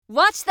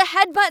Watch the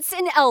headbutts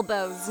and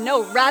elbows.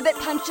 No rabbit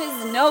punches,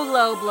 no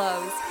low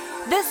blows.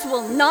 This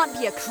will not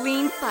be a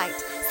clean fight,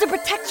 so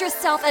protect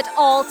yourself at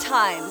all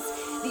times.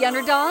 The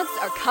underdogs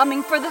are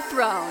coming for the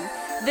throne.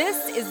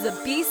 This is the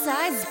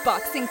B-Sides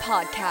Boxing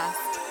Podcast.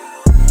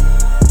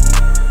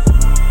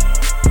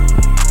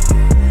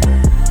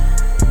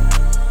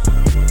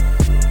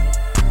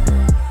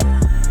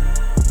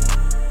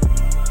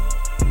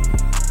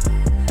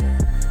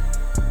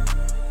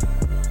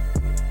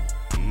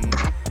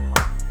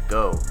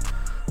 Go.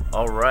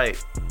 All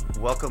right.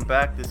 Welcome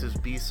back. This is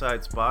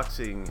B-Sides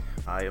Boxing.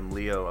 I am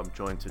Leo. I'm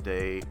joined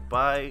today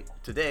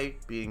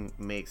being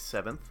May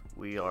 7th.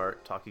 We are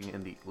talking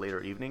in the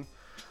later evening.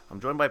 I'm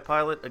joined by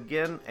Pilot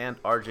again,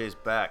 and RJ's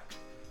back.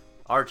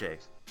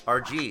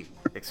 Argie,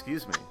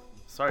 excuse me.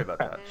 Sorry about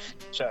that.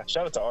 Shout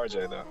out to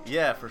RJ though.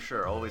 Yeah, for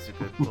sure. Always a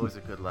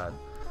good lad.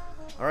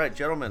 All right,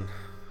 gentlemen,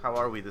 how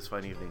are we this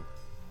fine evening?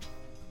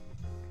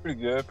 Pretty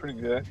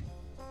good.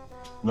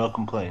 No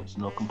complaints.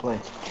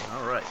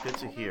 All right, good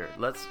to hear.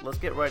 Let's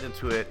get right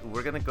into it.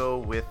 We're gonna go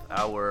with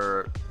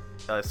our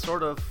an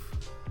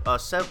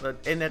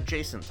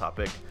adjacent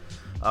topic.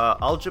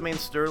 Aljamain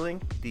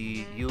Stirling,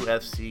 the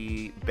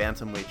UFC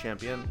bantamweight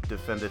champion,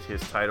 defended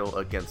his title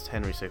against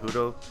Henry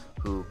Cejudo,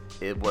 who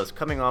it was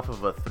coming off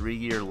of a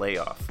 3-year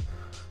layoff.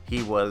 He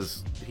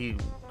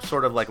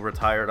sort of like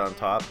retired on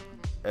top,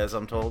 as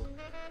I'm told.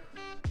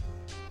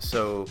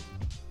 So,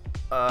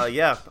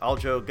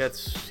 Aljo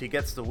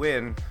gets the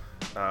win.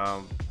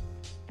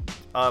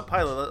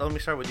 Pilot, let me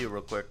start with you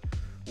real quick.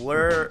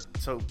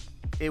 So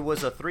it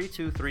was a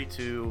 3-2,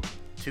 3-2,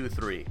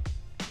 2-3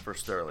 for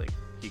Stirling.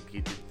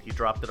 He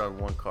dropped it on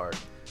one card.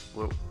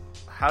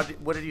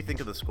 What did you think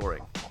of the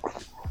scoring?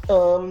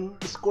 The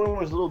scoring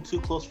was a little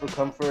too close for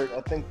comfort.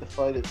 I think the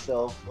fight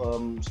itself,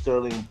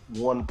 Stirling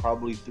won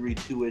probably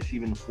 3-2-ish,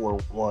 even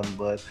 4-1.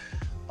 But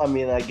I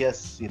mean, I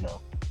guess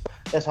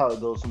that's how it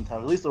goes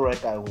sometimes. At least the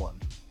right guy won.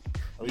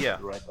 The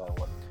right guy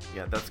won.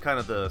 Yeah, that's kind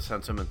of the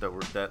sentiment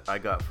that I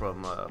got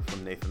from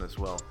Nathan as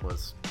well.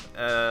 Was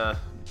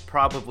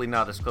probably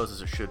not as close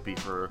as it should be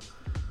for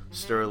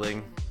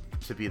Stirling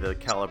to be the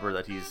caliber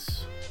that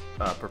he's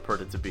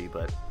purported to be.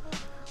 But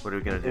what are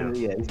we gonna do?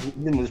 Yeah, he's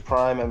in his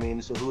prime. I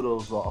mean,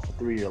 Cejudo's off a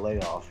 3-year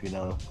layoff. You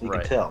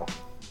can tell.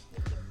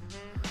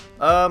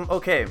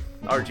 Okay,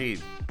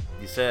 RG,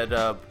 you said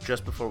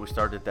just before we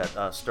started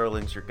that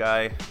Stirling's your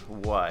guy.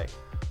 Why?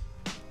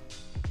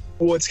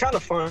 Well, it's kind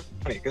of funny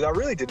because I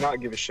really did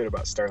not give a shit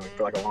about Stirling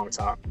for like a long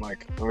time. I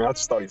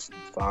just thought he was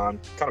fine,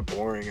 kind of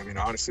boring. I mean,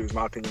 honestly, it was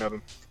my opinion of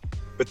him.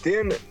 But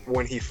then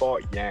when he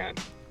fought Yan,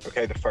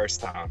 the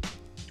first time,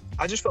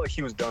 I just felt like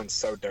he was done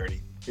so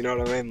dirty. You know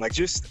what I mean? Like,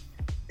 just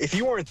if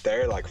you weren't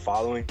there, like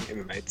following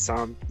MMA at the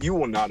time, you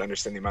will not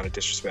understand the amount of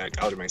disrespect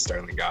Aljamain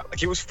Stirling got. Like,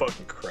 he was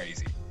fucking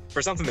crazy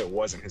for something that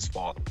wasn't his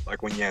fault.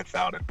 Like when Yan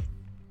fouled him.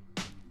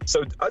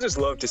 So I just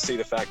love to see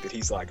the fact that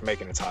he's like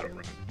making a title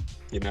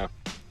run.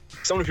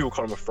 So many people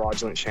call him a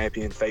fraudulent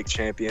champion, fake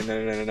champion.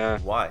 No.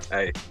 Why?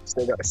 Hey,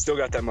 still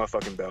got that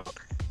motherfucking belt.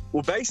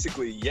 Well,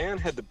 basically, Yan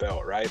had the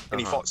belt, right? And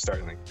he fought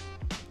Stirling.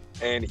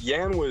 And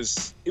it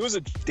was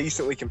a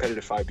decently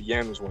competitive fight, but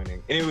Yan was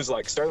winning. And it was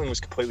like Stirling was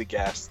completely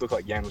gassed. It looked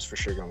like Yan was for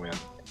sure gonna win.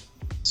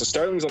 So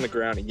Stirling's on the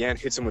ground, and Yan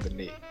hits him with a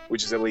knee,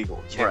 which is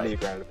illegal. You can't knee a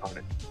grounded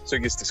opponent. So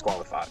he gets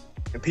disqualified.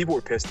 And people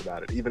were pissed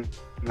about it, even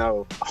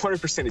though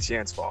 100% it's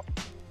Yan's fault.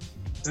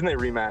 Then they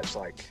rematch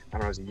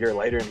it was a year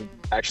later, and he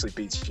actually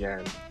beats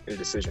Yan in a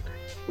decision.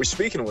 Which,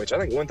 speaking of which, I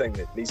think one thing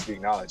that needs to be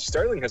acknowledged,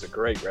 Stirling has a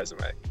great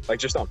resume,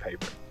 just on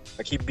paper.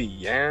 He beat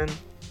Yan,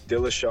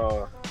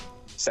 Dillashaw,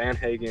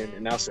 Sandhagen,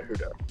 and now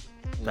Cejudo.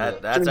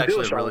 That's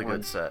actually a really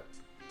good set.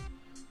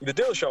 The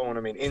Dillashaw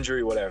one,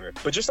 injury, whatever.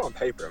 But just on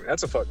paper,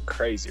 that's a fucking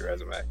crazy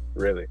resume,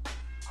 really.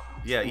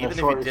 Yeah, even if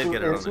he did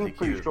get it on the DQ.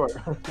 Pretty short.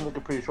 It seems like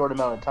a pretty short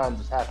amount of time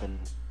this happened.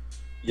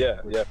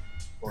 Yeah.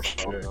 For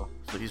sure.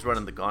 So he's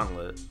running the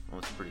gauntlet.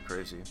 Well, that's pretty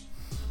crazy.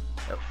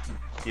 Yep.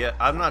 Yeah,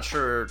 I'm not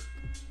sure.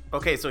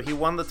 Okay, so he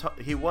won the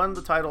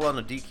title on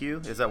a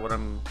DQ. Is that what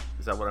I'm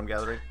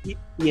gathering?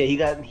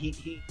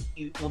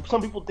 Well,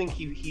 some people think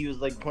he was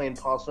like playing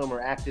possum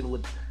or acting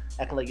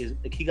like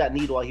he got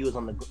kneed while he was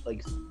on the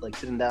like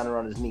sitting down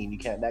around his knee.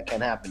 And that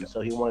can't happen.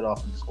 So he won it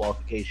off of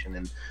disqualification,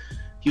 and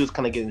he was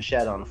kind of getting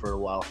shat on for a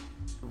while.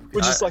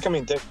 Which is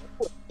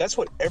that's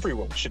what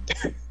everyone should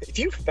do. If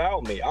you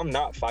foul me, I'm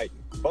not fighting.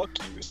 Fuck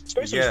you.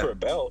 Especially for a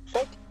belt.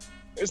 Fuck you.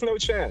 There's no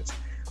chance.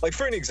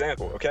 For an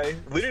example,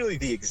 literally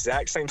the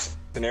exact same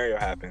scenario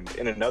happened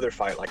in another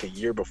fight a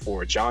year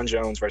before. John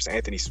Jones versus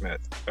Anthony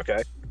Smith,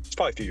 It's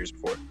probably a few years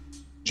before.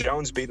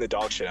 Jones beating the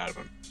dog shit out of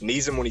him.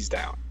 Knees him when he's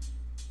down,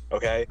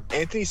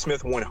 Anthony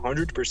Smith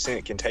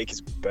 100% can take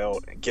his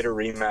belt and get a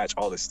rematch,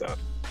 all this stuff.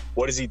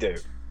 What does he do?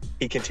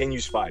 He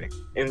continues fighting.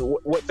 And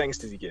what thanks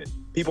does he get?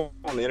 People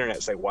on the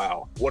internet say,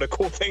 wow, what a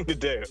cool thing to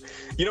do.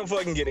 You don't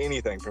fucking get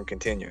anything from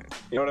continuing.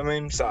 You know what I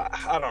mean? So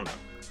I don't know.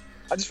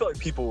 I just feel like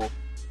people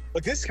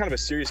like this is kind of a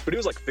serious, but it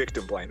was like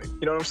victim blaming.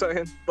 You know what I'm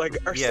saying? Like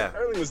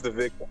Sterling was the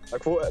victim.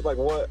 Like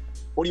what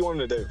do you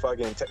want him to do?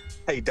 Fucking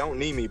hey, don't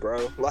knee me,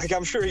 bro. Like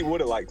I'm sure he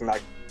would have like not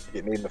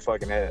get kneed in the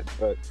fucking head,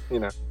 but you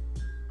know.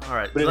 All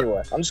right. But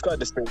anyway, I'm just glad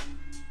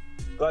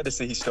to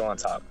see he's still on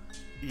top.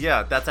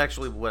 Yeah, that's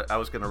actually what I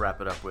was gonna wrap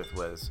it up with.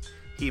 Was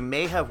he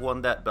may have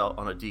won that belt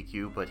on a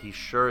DQ, but he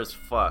sure as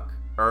fuck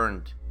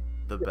earned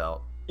the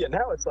belt. Yeah,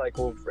 now it's like,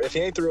 well, if he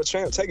ain't the real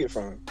champ, take it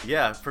from him.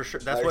 Yeah, for sure.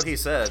 That's what he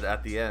said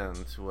at the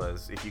end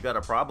was, if you got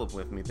a problem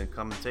with me, then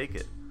come and take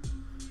it.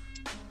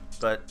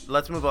 But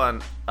let's move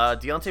on.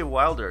 Deontay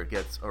Wilder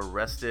gets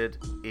arrested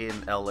in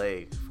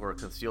LA for a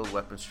concealed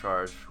weapons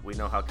charge. We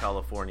know how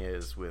California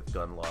is with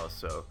gun laws,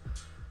 so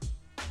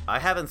I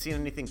haven't seen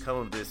anything come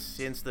of this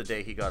since the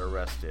day he got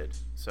arrested.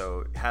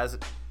 So has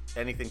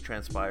anything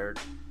transpired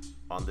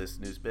on this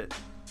news bit?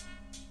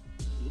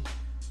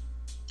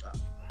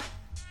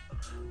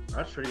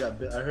 I'm sure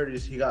I heard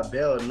he got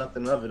bail and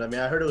nothing of it. I mean,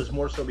 I heard it was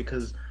more so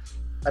because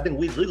I think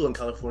weed's legal in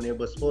California,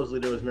 but supposedly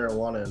there was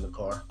marijuana in the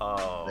car.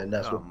 Oh, and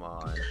that's come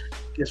on.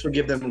 Guess we'll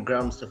give them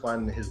grounds to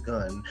find his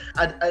gun.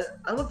 I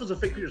don't know if it was a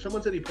fake picture.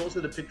 Someone said he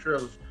posted a picture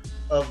of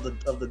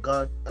the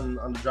gun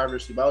on the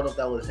driver's seat, but I don't know if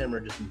that was him or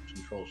just some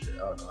troll shit. I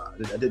don't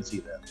know. I did see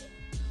that.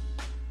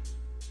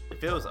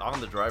 If it was on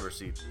the driver's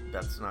seat,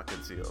 that's not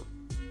concealed.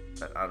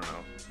 I don't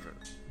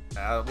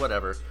know.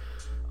 Whatever.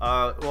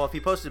 Well, if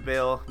he posted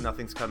bail,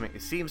 nothing's coming.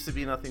 It seems to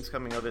be nothing's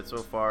coming of it so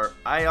far.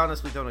 I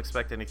honestly don't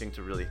expect anything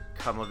to really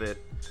come of it.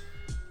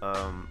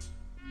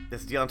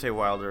 It's Deontay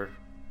Wilder,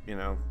 you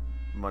know,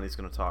 money's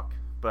gonna talk.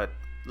 But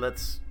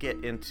let's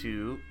get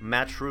into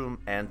Matchroom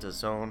and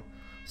DAZN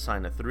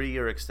sign a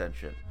 3-year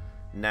extension.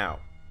 Now,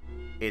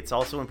 it's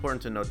also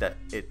important to note that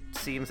it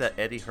seems that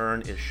Eddie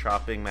Hearn is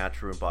shopping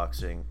Matchroom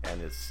Boxing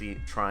and is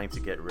trying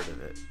to get rid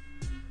of it.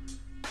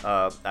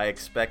 I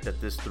expect that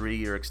this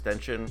 3-year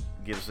extension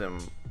gives him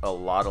a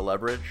lot of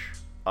leverage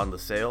on the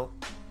sale,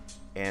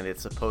 and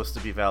it's supposed to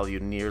be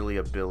valued nearly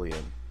 $1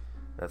 billion.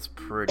 That's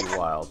pretty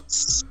wild.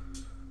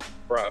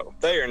 Bro,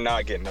 they are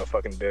not getting no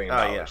fucking $1 billion.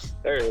 Yeah.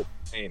 There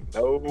ain't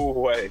no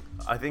way.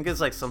 I think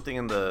it's like something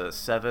in the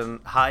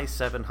high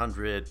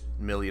 700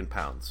 million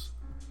pounds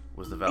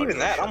was the value. Even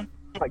that, I'm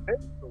like,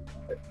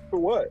 for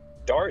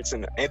what? Darts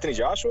and Anthony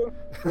Joshua?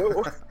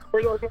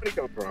 Where's all the money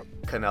come from?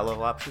 Canelo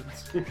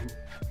options.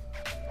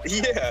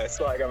 Yeah,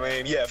 it's like, I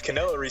mean, yeah, if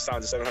Canelo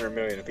re-signs at $700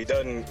 million, if he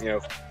doesn't, you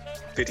know,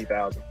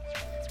 50,000.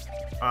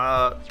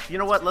 You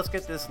know what? Let's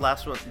get this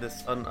last one,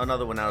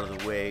 another one out of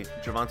the way.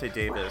 Gervonta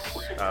Davis.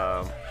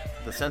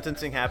 The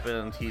sentencing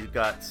happened. He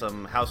got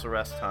some house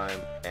arrest time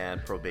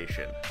and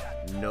probation,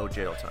 no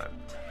jail time.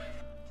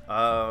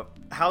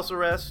 House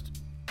arrest.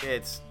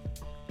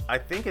 I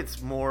think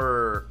it's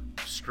more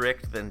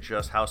strict than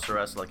just house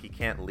arrest. Like, he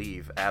can't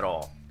leave at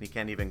all. He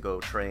can't even go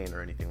train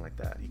or anything like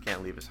that. He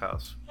can't leave his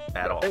house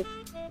at all.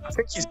 I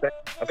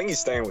think he's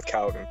staying with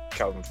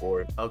Calvin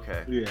Ford.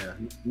 Okay. Yeah,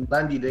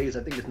 90 days.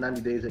 I think it's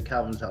 90 days at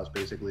Calvin's house,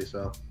 basically.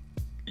 So.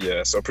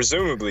 Yeah, so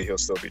presumably he'll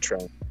still be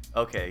training.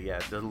 Okay, yeah,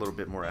 there's a little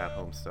bit more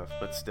at-home stuff,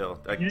 but still.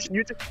 You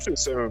have to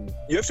assume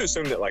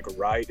that, like,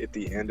 right at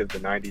the end of the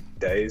 90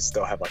 days,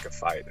 they'll have, like, a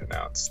fight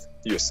announced.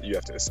 You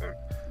have to assume.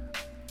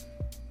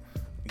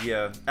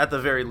 Yeah, at the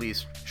very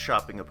least,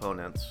 shopping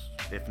opponents,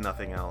 if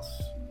nothing else.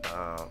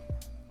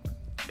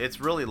 It's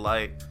really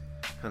light,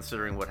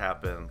 considering what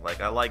happened.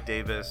 Like, I like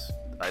Davis.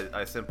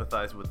 I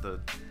sympathize with the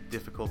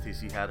difficulties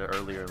he had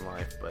earlier in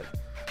life, but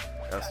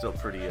that's still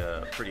pretty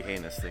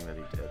heinous thing that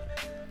he did.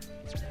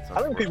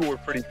 I think people were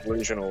pretty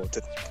delusional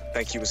to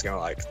think he was gonna,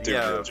 like, do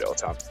real jail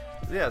time.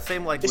 Yeah,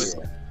 same like with.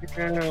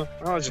 Yeah,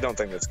 I just don't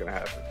think that's gonna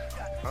happen.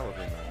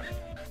 Probably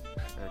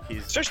not.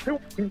 He's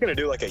gonna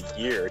do like a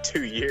year or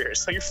 2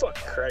 years. Like, you're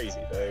fucking crazy,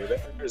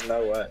 dude. There's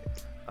no way.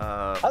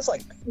 I was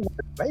like,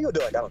 maybe he'll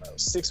do, like, I don't know,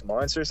 6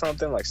 months or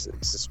something, like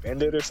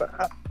suspended or something.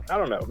 I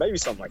don't know, maybe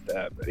something like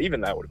that. But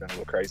even that would have been a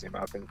little crazy in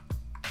my opinion.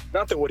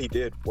 Not that what he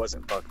did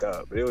wasn't fucked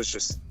up, but it was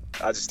just,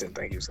 I just didn't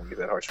think he was gonna be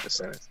that harsh of a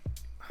sentence.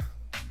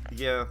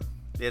 Yeah,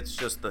 it's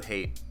just the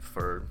hate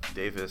for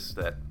Davis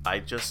that I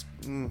just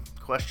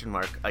question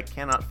mark. I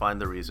cannot find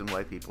the reason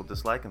why people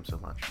dislike him so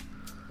much.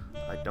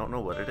 I don't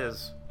know what it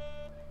is.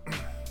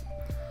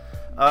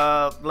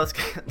 Let's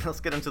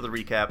get into the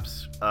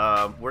recaps.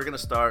 We're gonna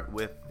start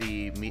with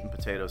the meat and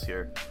potatoes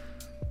here.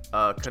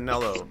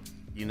 Canelo,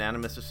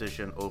 unanimous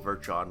decision over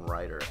John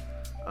Ryder.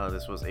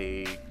 This was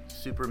a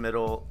super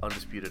middle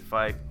undisputed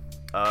fight.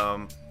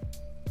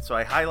 So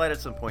I highlighted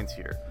some points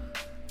here.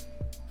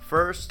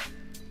 First,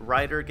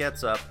 Ryder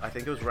gets up, I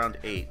think it was round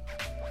 8,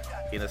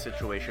 in a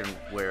situation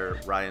where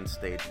Ryan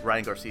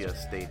Garcia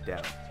stayed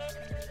down.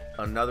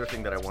 Another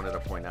thing that I wanted to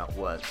point out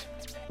was,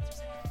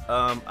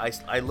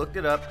 I looked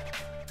it up.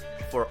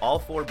 For all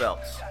 4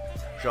 belts,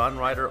 John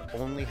Ryder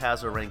only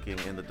has a ranking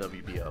in the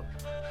WBO.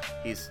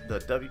 He's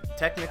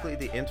technically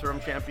the interim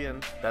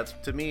champion. That's,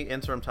 to me,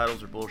 interim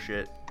titles are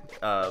bullshit.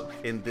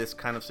 In this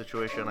kind of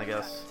situation, I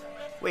guess.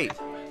 Wait,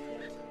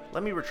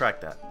 let me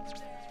retract that.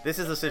 This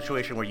is a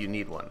situation where you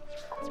need one.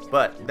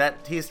 But that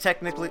he's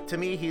technically, to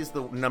me, he's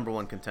the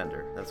 #1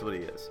 contender. That's what he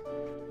is.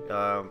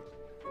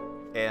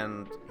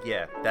 And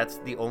yeah, that's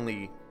the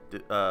only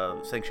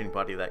sanctioning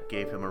body that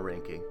gave him a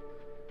ranking.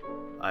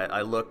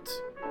 I looked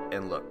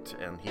and looked,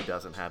 and he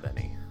doesn't have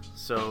any.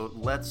 So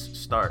let's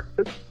start.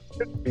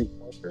 Beat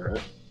Parker,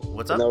 right?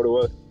 What's Isn't up? that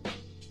what it was?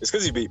 It's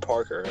because he beat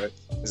Parker, right?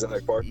 Is that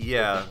like Parker?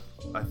 Yeah,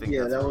 I think.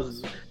 Yeah, that's that what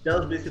it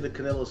was basically the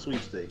Canelo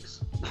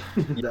sweepstakes.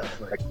 That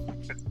fight.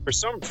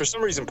 For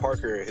some reason,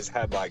 Parker has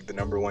had like the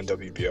number 1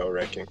 WBO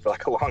ranking for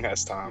like a long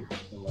ass time.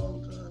 A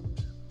long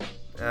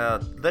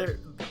time. There,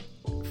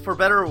 for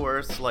better or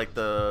worse, like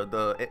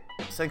the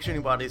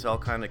sanctioning bodies all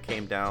kind of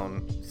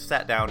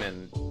sat down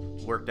and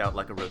worked out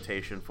like a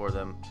rotation for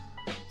them.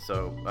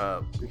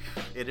 So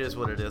it is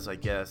what it is, I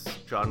guess.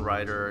 John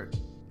Ryder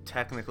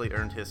technically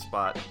earned his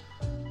spot,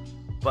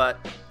 but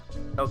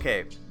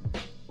okay,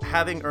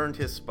 having earned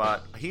his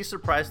spot, he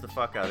surprised the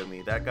fuck out of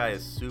me. That guy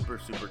is super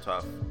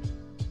tough.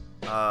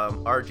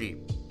 Argie,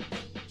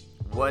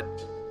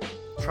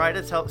 try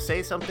to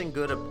say something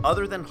good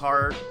other than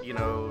heart,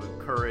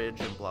 courage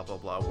and blah blah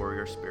blah,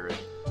 warrior spirit.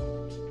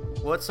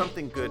 What's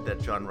something good that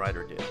John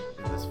Ryder did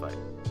in this fight?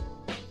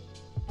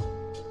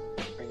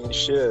 I mean,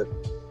 shit.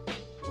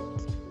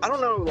 I don't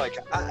know, like,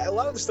 a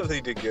lot of the stuff that he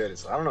did good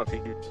is, I don't know if he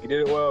did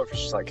it well, or if it's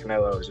just like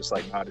Canelo is just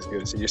like not as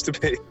good as he used to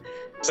be.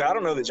 So I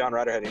don't know that John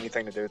Ryder had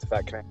anything to do with the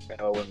fact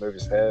Canelo wouldn't move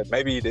his head.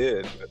 Maybe he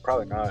did, but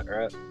probably not,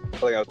 right? I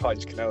feel like that was probably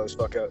just Canelo's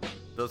fuck up.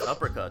 Those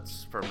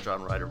uppercuts from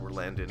John Ryder were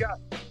landing.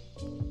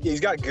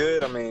 He's got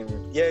good, I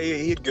mean, yeah,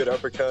 he had good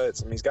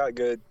uppercuts. I mean, he's got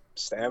good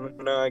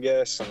stamina, I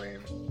guess. I mean,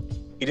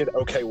 he did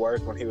okay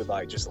work when he would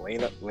like just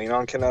lean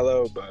on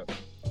Canelo, but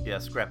yeah,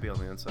 scrappy on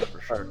the inside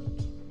for sure.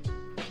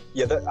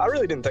 Yeah, I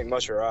really didn't think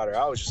much of Ryder.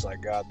 I was just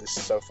like, God, this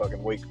is so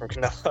fucking weak from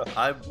Canelo.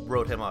 I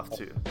wrote him off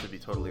too, to be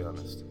totally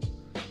honest.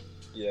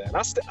 Yeah, and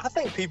I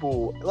think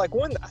people like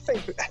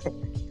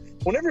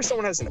whenever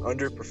someone has an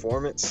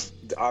underperformance,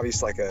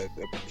 obviously like a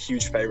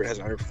huge favorite has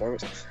an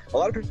underperformance, a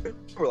lot of people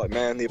were like,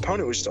 man, the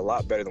opponent was just a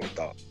lot better than we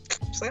thought.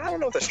 It's like, I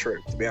don't know if that's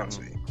true, to be honest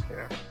with you.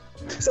 Yeah,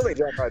 I still think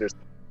John Ryder's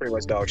pretty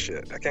much dog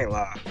shit. I can't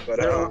lie, but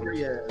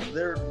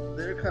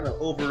they're kind of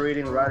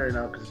overrating Ryder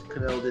now because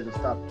Canelo didn't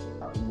stop.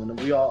 When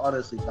we all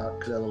honestly thought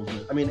Canelo was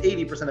gonna, I mean,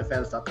 80% of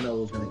fans thought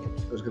Canelo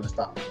was gonna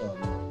stop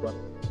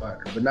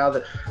Ryder. But now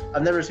that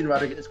I've never seen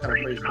Ryder get this kind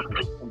of praise,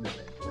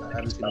 I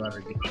haven't seen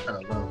Ryder get this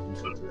kind of love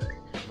until today.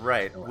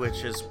 Right,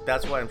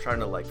 that's why I'm trying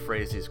to like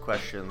phrase these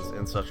questions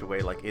in such a way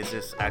like, is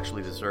this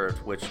actually deserved?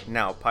 Which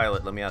now,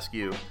 Pilot, let me ask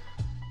you.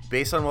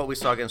 Based on what we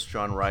saw against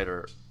John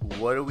Ryder,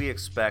 what do we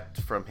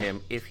expect from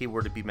him if he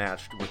were to be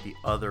matched with the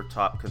other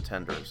top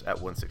contenders at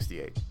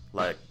 168?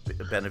 Like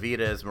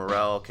Benavidez,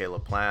 Morrell,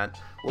 Caleb Plant.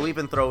 We'll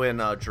even throw in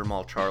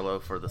Jermall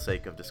Charlo for the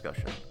sake of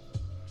discussion.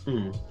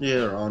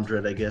 Yeah, or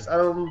Andrade, I guess.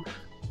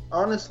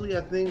 Honestly,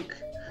 I think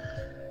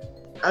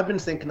I've been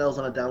saying Canelo's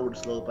on a downward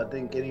slope. I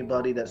think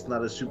anybody that's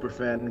not a super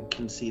fan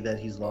can see that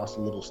he's lost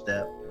a little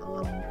step.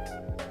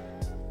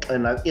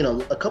 And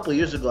a couple of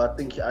years ago,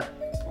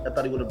 I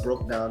thought he would have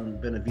broke down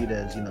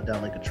Benavidez,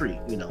 down like a tree,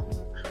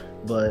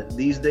 But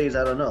these days,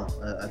 I don't know.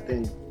 I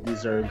think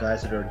these are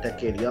guys that are a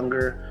decade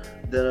younger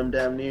than him,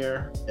 damn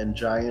near, and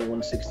giant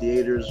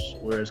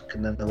 168ers, whereas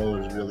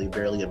Canelo is really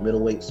barely a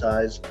middleweight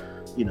size,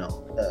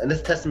 And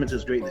it's a testament to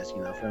his greatness,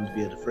 for him to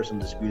be the first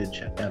undisputed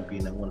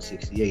champion at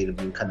 168 and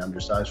being kind of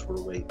undersized for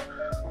a weight.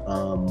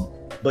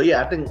 But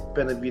yeah, I think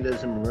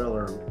Benavidez and Morrell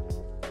are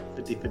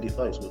 50-50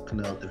 fights with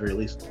Canelo at the very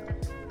least.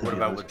 What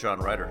about with John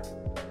Ryder?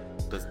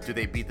 Do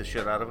they beat the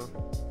shit out of him?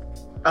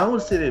 I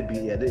would say they'd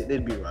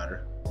beat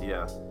Ryder.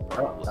 Yeah.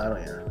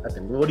 I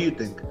think. What do you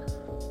think?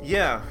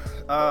 Yeah.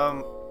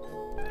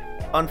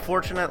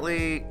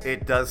 Unfortunately,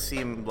 it does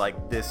seem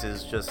like this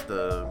is just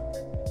the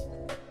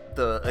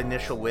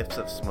initial whiffs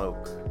of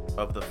smoke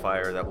of the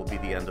fire that will be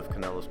the end of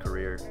Canelo's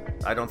career.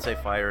 I don't say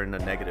fire in a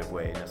negative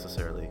way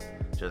necessarily.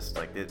 Just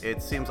like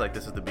it seems like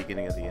this is the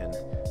beginning of the end.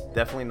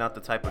 Definitely not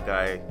the type of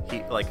guy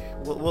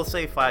we'll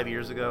say 5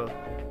 years ago.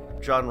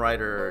 John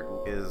Ryder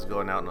is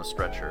going out on a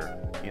stretcher,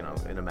 in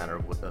a manner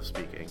of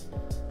speaking,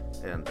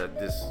 and that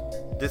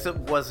this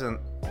wasn't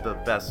the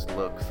best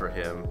look for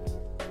him.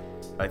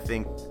 I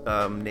think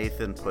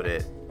Nathan put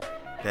it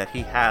that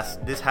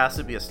this has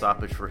to be a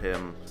stoppage for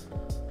him,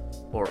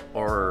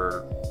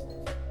 or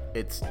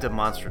it's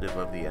demonstrative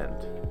of the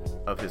end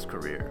of his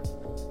career.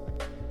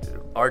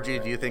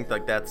 RG, do you think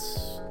like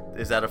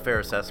is that a fair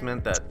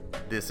assessment that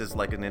this is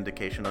like an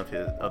indication of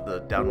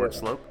the downward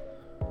slope?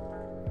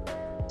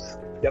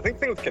 Yeah, I think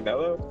the thing with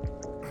Canelo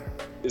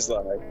is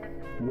like,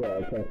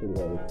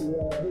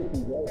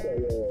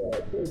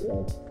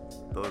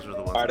 Those are the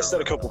ones. All right, I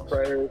said a couple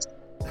prayers.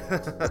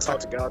 I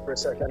talked to God for a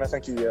second. I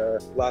think he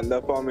lightened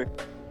up on me.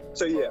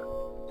 So yeah,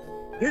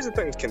 here's the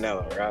thing with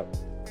Canelo, right?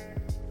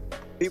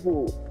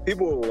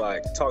 People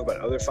like talk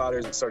about other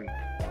fighters that started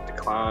to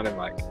decline and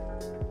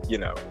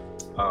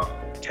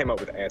came up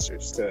with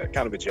answers to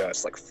kind of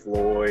adjust, like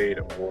Floyd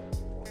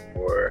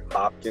or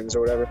Hopkins or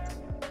whatever.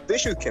 The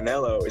issue with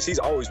Canelo is he's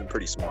always been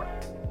pretty smart.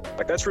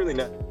 Like that's really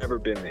never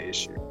been the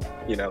issue.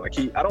 I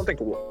don't think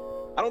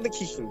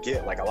he can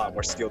get like a lot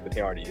more skilled than he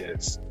already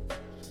is.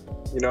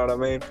 You know what I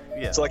mean?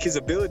 Yeah. So like his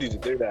ability to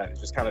do that is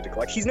just kind of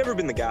like he's never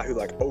been the guy who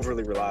like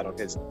overly relied on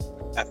his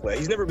athletic.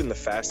 He's never been the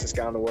fastest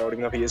guy in the world,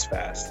 even though he is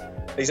fast.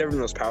 He's never been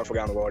the most powerful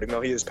guy in the world, even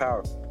though he is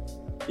powerful.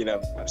 You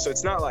know, so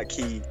it's not like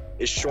he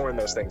is shoring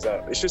those things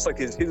up. It's just like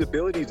his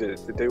ability to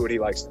do what he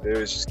likes to do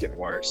is just getting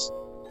worse.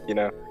 You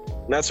know,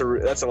 and that's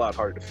a lot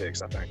harder to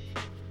fix, I think.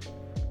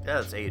 Yeah,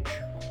 it's age,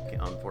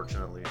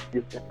 unfortunately.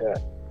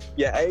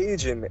 Yeah,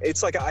 age, and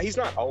it's like he's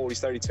not old. He's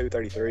 32,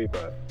 33,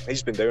 but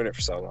he's been doing it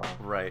for so long.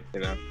 Right. You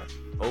know,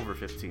 over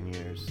 15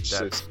 years.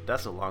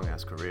 That's a long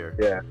ass career.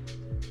 Yeah.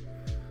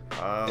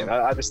 And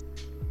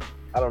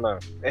I don't know.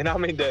 And I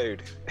mean,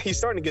 dude, he's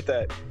starting to get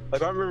that.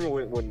 Like I remember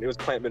when it was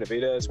Plant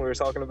Benavidez when we were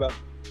talking about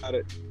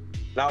it,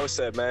 and I always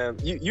said, man,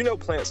 you know,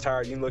 Plant's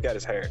tired. You can look at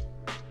his hair.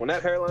 When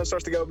that hairline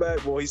starts to go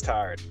back, well, he's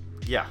tired.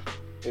 Yeah.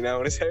 You know,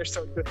 when his hair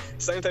starts to...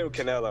 Same thing with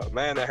Canelo.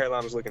 Man, that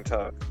hairline was looking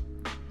tough.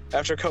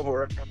 After a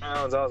couple of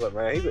rounds, I was like,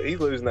 man, he's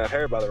losing that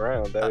hair by the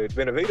round, dude.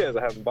 Benavidez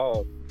are having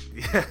bald.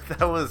 Yeah,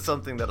 that was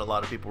something that a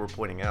lot of people were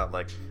pointing out.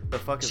 Like, the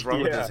fuck is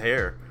wrong with his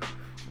hair?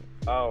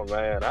 Oh,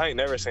 man. I ain't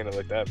never seen it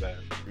look that bad.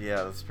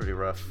 Yeah, that's pretty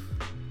rough.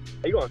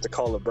 You gonna have to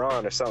call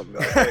LeBron or something.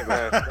 Like, hey,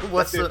 man.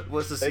 What's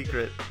the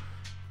secret?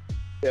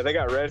 Yeah, they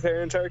got red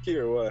hair in Turkey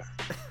or what?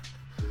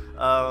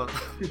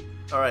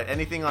 All right,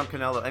 anything on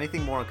Canelo?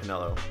 Anything more on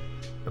Canelo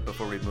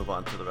before we move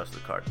on to the rest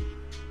of the card?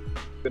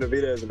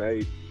 Benavidez an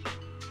 8.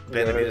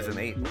 Benavidez an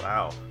 8.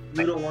 Wow.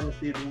 We don't want to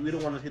see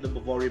the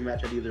Bavarian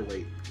rematch at either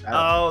weight.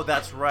 Oh,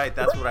 that's right.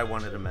 That's what I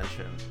wanted to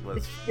mention.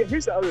 Yeah,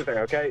 here's the other thing.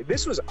 Okay,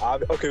 this was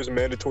obvious. Okay, it was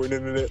mandatory.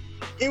 No.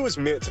 It was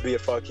meant to be a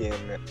fucking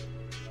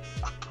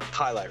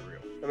highlight reel.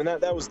 I mean,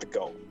 that was the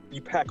goal.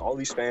 You pack all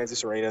these fans,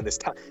 this arena, this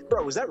time.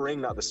 Bro, was that ring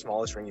not the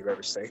smallest ring you've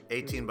ever seen?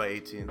 18 by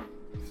 18.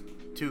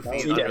 2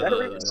 feet Yeah,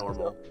 under the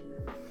normal.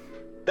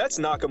 That's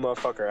knock a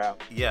motherfucker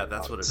out. Yeah,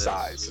 that's what it is.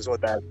 Size is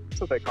what that's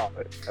what they call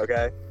it.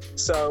 Okay,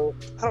 so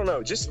I don't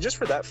know. Just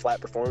for that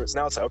flat performance,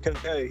 now it's like,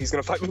 okay, he's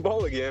gonna fight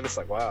Ball again. It's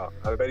like, wow,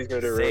 I bet he's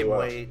gonna do it really well.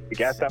 Weight. He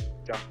gassed out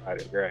John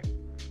Ryder, great.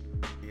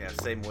 Yeah,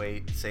 same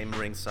weight, same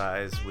ring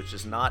size, which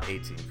is not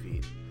 18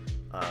 feet.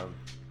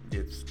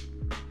 It's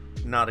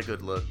not a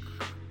good look.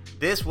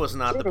 This was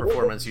not the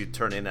performance you'd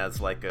turn in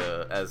as like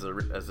as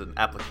an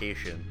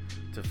application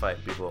to fight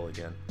Bivol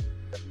again.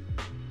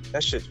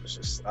 That shit was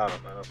just, I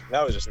don't know.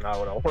 That was just not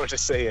what I wanted to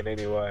say in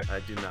any way. I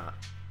do not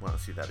want to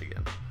see that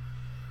again.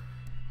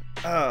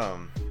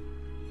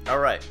 All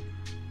right.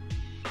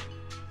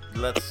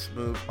 Let's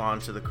move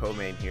on to the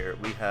co-main here.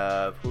 We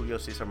have Julio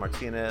Cesar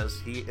Martinez.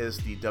 He is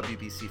the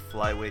WBC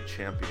flyweight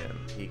champion.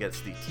 He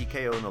gets the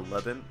TKO in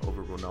 11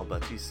 over Ronald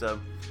Batista,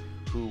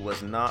 who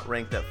was not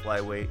ranked at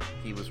flyweight.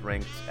 He was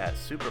ranked at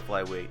super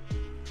flyweight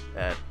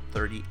at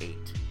 38.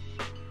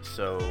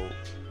 So,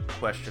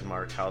 question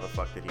mark, how the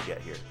fuck did he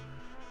get here?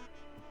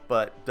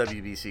 But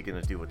WBC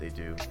gonna do what they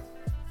do.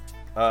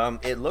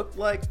 It looked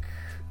like,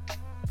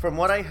 from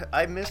what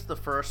I missed the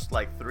first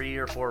like 3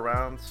 or 4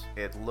 rounds.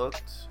 It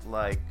looked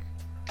like,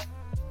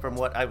 from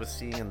what I was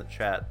seeing in the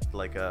chat,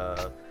 like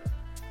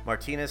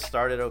Martinez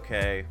started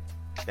okay,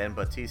 then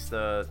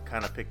Batista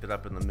kind of picked it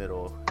up in the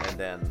middle, and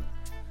then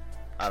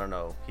I don't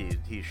know,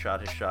 he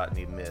shot his shot and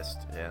he missed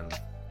and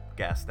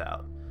gassed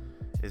out.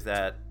 Was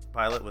that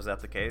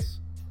the case?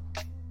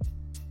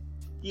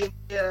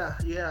 Yeah.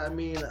 I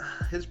mean,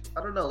 I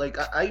don't know. Like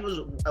I was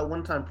at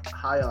one time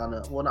high on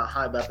it. Well, not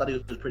high, but I thought he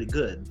was pretty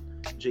good,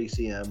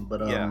 JCM.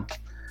 But yeah.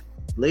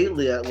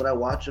 Lately, when I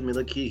watch him,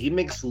 he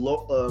makes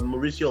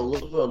Mauricio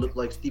Lopez look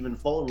like Stephen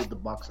Fulton with the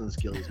boxing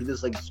skills. He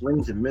just like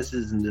swings and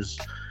misses, and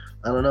just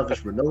I don't know if it's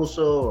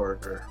Reynoso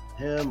or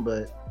him,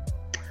 but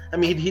I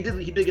mean, he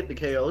did get the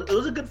KO. It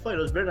was a good fight.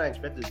 It was better than I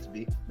expected it to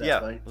be.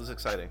 Fight. It was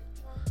exciting.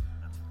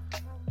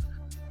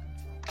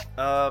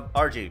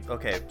 Argie.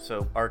 Okay,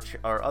 so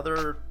our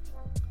other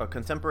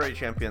contemporary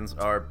champions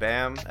are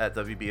Bam at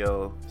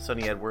WBO,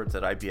 Sonny Edwards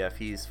at IBF.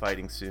 He's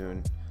fighting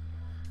soon.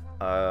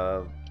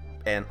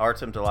 And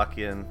Artem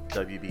Dalakian,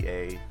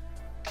 WBA.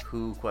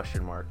 Who? ?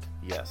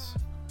 Yes.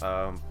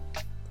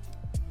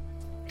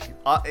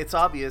 It's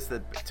obvious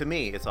that, to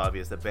me,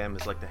 that Bam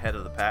is like the head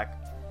of the pack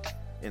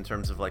in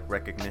terms of like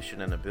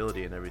recognition and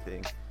ability and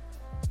everything.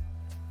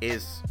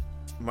 Is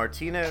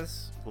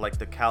Martinez like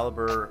the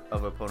caliber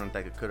of opponent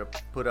that could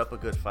put up a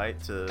good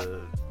fight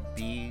to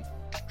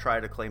try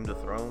to claim the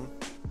throne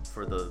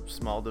for the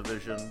small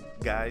division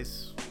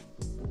guys?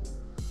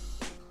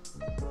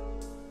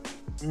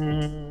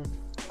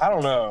 I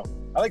don't know.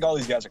 I think all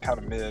these guys are kind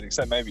of mid,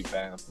 except maybe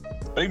Bam.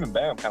 But even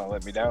Bam kind of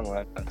let me down the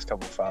last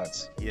couple of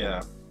fights. Yeah. You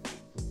know?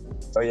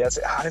 So yeah,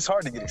 it's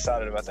hard to get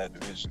excited about that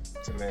division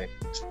to me.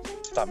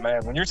 It's like,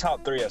 man, when your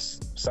top 3 has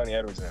Sonny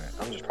Edwards in it,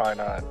 I'm just probably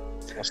not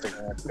gonna stick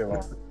around too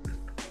long.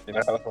 You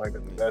know, like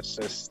that's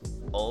just.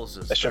 All's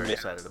just very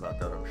excited about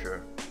that, I'm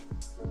sure.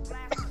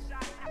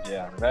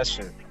 Yeah, that's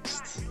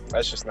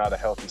just not a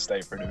healthy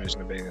state for a division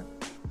to be in.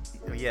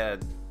 Yeah,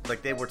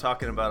 like they were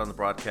talking about on the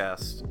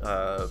broadcast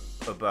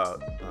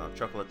about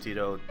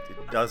Chocolatito.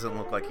 It doesn't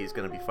look like he's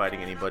going to be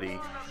fighting anybody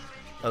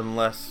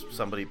unless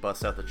somebody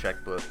busts out the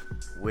checkbook,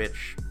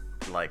 which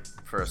like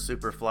for a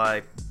super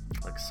fly,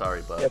 like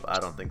sorry, bub, Yep. I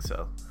don't think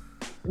so.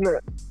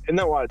 Isn't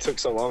that why it took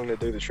so long to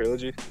do the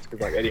trilogy? Because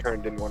like Eddie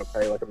Hearn didn't want to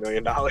pay like $1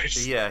 million.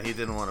 Yeah, he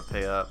didn't want to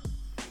pay up.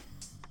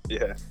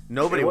 Yeah.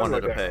 Nobody It wasn't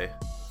wanted to like pay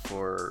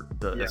for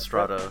the Yeah.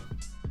 Estrada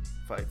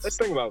fights. Let's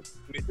think about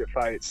midget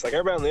fights. Like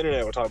everybody on the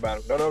internet will talk about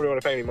them. Don't nobody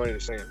want to pay any money to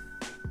see them.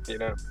 You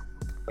know.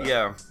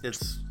 Yeah,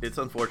 it's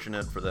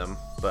unfortunate for them,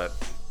 but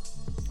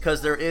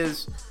because there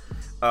is,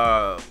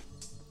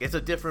 it's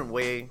a different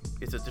way,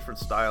 it's a different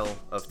style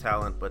of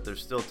talent, but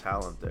there's still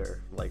talent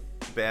there. Like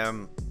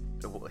Bam,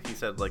 he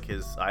said like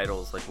his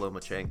idols like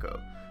Lomachenko,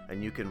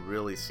 and you can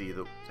really see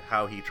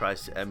how he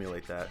tries to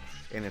emulate that,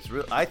 and it's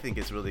real. I think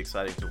it's really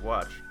exciting to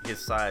watch.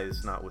 His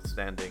size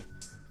notwithstanding,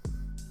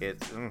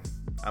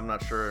 I'm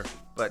not sure,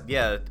 but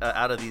yeah,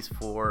 out of these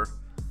four,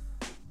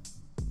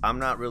 I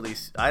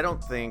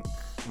don't think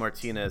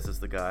Martinez is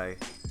the guy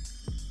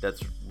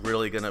that's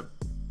really gonna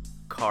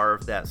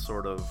carve that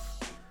sort of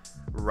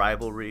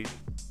rivalry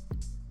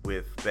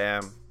with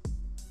Bam.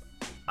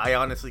 I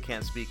honestly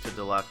can't speak to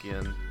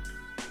Delakian.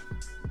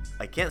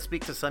 I can't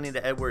speak to Sonny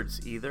to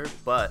Edwards either,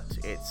 but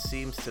it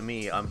seems to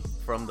me,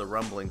 from the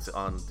rumblings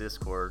on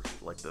Discord,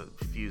 like the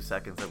few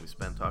seconds that we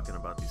spent talking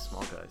about these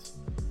small guys,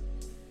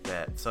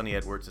 that Sonny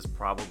Edwards is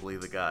probably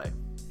the guy.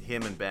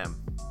 Him and Bam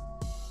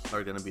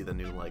are going to be the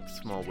new like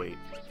small weight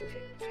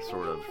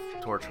sort of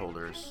torch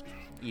holders,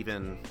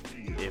 even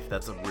if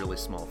that's a really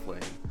small flame.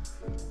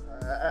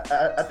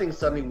 I think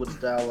Sonny would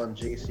style on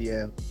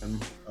JCM.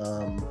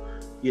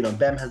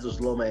 Bam has those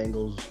Loma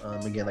angles.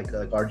 Again, like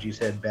Argie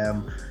said,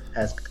 Bam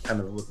has kind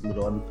of he's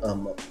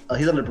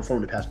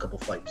underperformed the past couple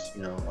fights.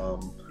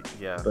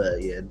 Yeah.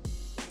 But yeah,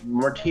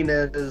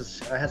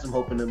 Martinez, I had some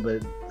hope in him,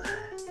 but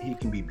he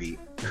can be beat.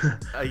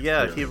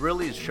 He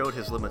really showed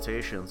his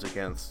limitations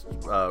against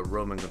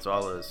Roman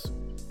Gonzalez,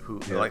 who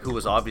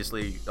was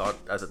obviously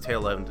at the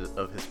tail end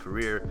of his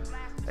career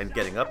and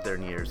getting up there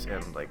in years.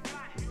 And like,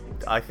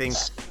 I think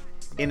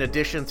in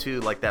addition to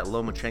like that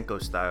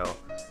Lomachenko style,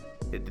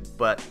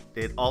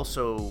 it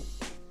also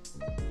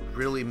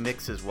really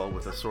mixes well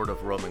with a sort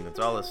of Roman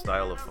Gonzalez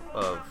style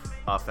of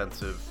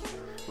offensive,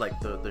 like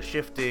the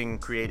shifting,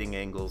 creating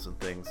angles and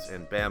things.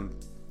 And Bam,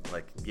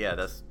 like, yeah,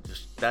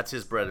 that's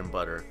his bread and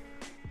butter.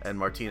 And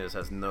Martinez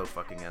has no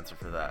fucking answer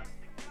for that.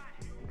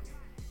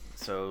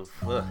 So,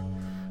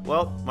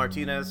 well,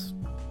 Martinez,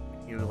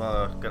 you're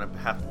gonna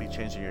have to be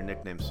changing your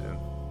nickname soon.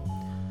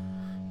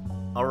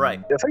 All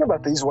right. Yeah, think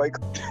about these weight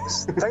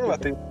classes. Think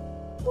about these.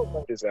 What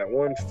weight is that?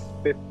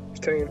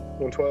 115,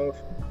 112?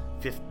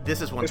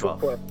 This is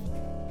 112.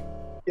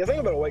 Yeah, think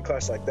about a weight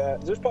class like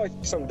that. There's probably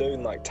some dude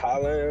in like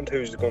Thailand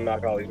who's gonna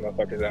knock all these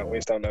motherfuckers out. We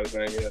just don't know his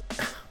name yet.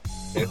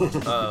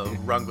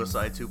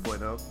 Rangosai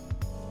 2.0.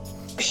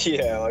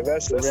 Yeah, like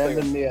that's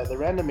the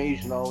random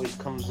Asian always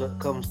comes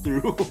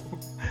through.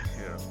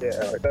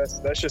 Yeah, like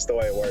that's just the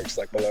way it works.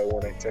 Like below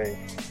 118.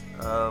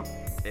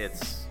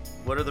 It's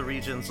what are the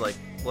regions like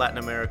Latin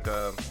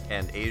America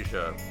and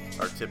Asia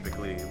are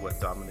typically what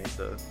dominate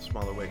the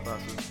smaller weight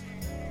classes.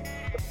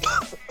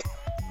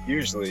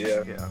 Usually,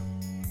 yeah.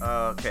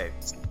 Yeah. Okay.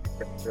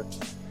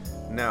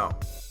 Now,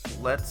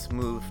 let's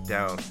move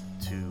down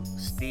to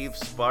Steve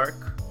Spark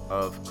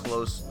of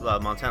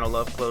Montana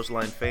Love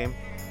Clothesline fame.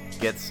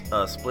 Gets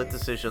a split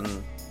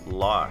decision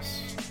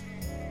loss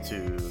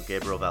to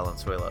Gabriel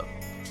Valenzuela.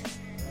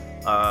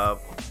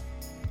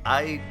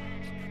 I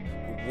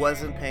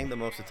wasn't paying the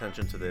most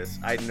attention to this.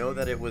 I know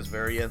that it was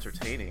very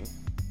entertaining.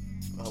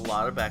 A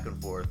lot of back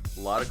and forth, a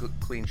lot of good,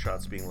 clean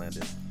shots being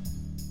landed.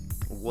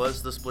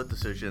 Was the split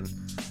decision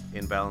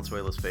in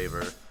Valenzuela's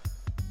favor?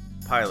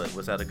 Pilot,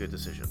 was that a good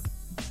decision?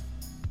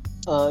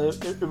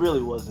 It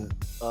really wasn't.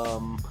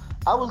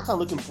 I was kind of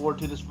looking forward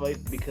to this fight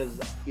because,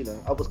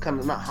 I was kind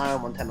of not high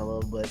on Montana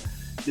Love, but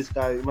this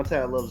guy,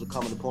 Montana Love, is a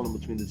common opponent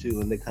between the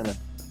two, and they kind of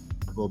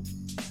both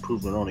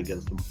proved their own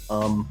against him.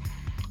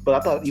 But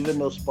I thought even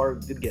though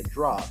Spark did get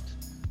dropped,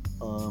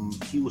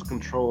 he was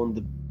controlling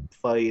the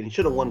fight, and he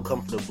should have won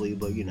comfortably,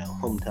 but,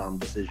 hometown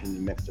decision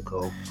in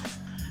Mexico.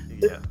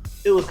 Yeah.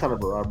 It was kind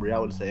of a robbery, I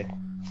would say.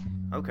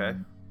 Okay.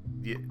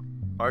 Yeah.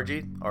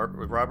 Argie,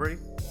 robbery?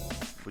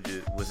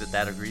 Was it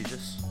that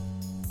egregious?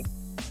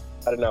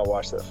 I did not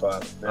watch that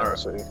fight.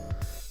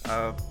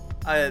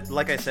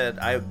 Like I said,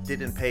 I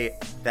didn't pay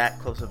that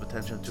close of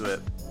attention to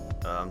it.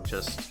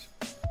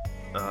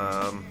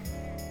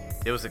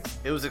 It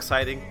was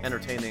exciting,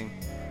 entertaining,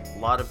 a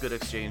lot of good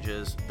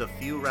exchanges. The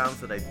few rounds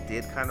that I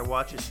did kind of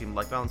watch, it seemed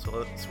like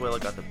Valenzuela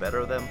got the better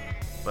of them,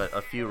 but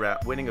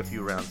winning a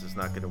few rounds is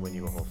not going to win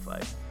you a whole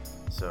fight.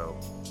 So,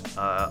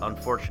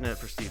 unfortunate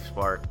for Steve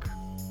Spark.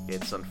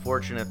 It's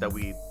unfortunate that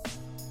we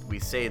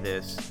say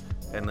this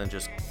and then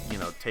just,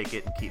 take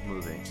it and keep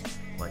moving.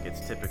 Like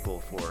it's typical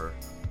for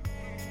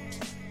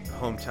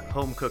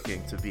home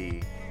cooking to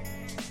be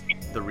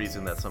the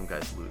reason that some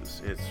guys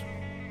lose. It's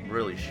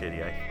really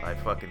shitty. I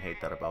fucking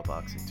hate that about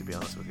boxing, to be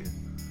honest with you.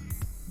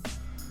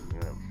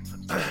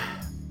 Yeah.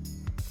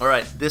 All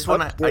right, this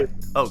one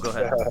oh, go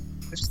ahead.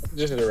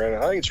 Just a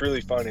random. I think it's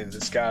really funny that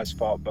this guy's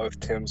fought both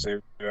Tim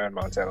Tszyu and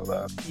Montana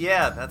Love.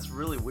 Yeah, that's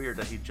really weird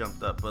that he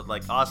jumped up. But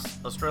like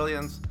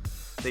Australians,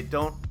 they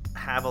don't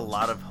have a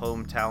lot of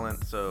home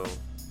talent,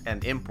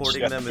 and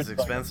importing them is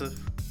expensive.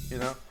 You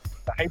know.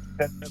 I hate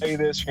to tell you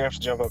this, you're gonna have to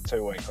jump up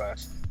 2 weight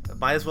class.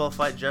 Might as well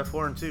fight Jeff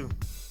Horn too.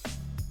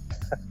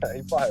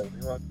 He might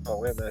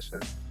win that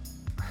shit.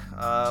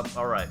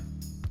 All right.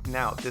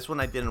 Now this one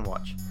I didn't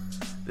watch.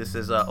 This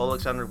is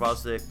Oleksandr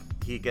Vasyl.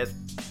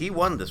 He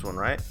won this one,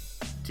 right?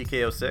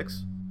 TKO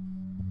 6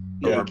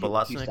 over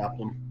Bolotnik. Stopped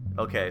him.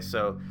 Okay,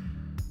 so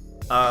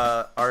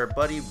our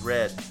buddy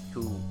Red,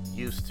 who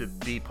used to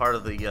be part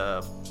of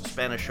the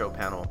Spanish show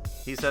panel,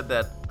 he said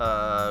that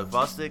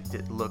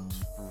Vasyl looked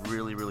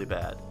really, really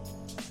bad.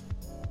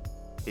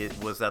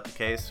 Was that the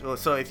case? Well,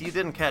 so if you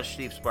didn't catch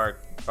Steve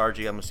Spark,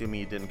 Argie, I'm assuming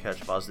you didn't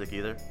catch Vasyl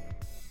either?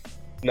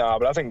 No,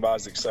 but I think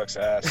Vasyl sucks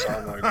ass. So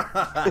I'm like, I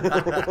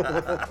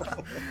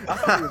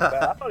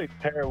thought he was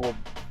terrible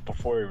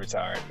before he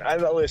retired.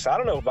 Listen, I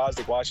don't know if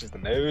Vasyl watches the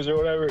news or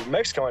whatever.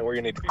 Mexico ain't where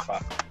you need to be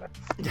fighting.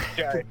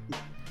 Okay.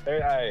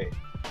 Hey,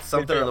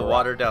 something in the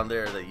water down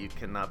there that you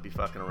cannot be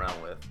fucking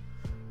around with.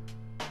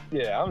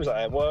 Yeah, I'm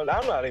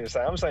not even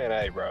saying. I'm saying,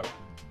 hey, bro,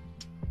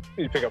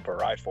 you need to pick up a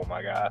rifle,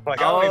 my guy.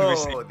 Like, I don't need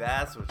to be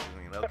that's what you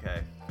mean.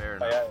 Okay, fair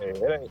enough.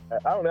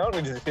 I don't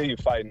need to see you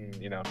fighting,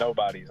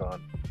 nobodies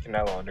on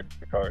Canelo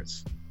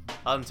undercards.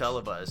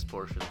 Untelevised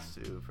portions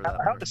too. For that.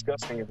 How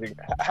disgusting is it?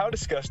 How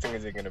disgusting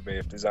is it going to be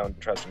if the zone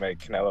tries to make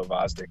Canelo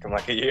Vasyl in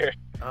like a year?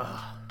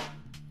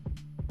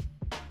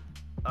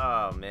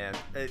 Oh man,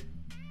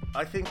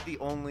 I think the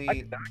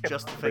only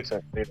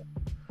justification.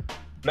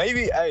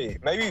 Maybe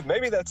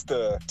that's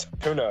the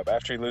tune-up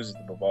after he loses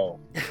the Bivol.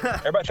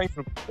 Everybody thinks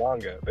it's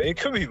Berlanga, but it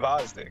could be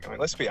Vasyl. I mean,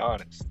 let's be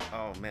honest.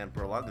 Oh man,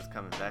 Berlanga's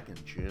coming back in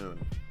June,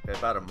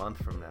 about a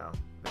month from now,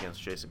 against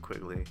Jason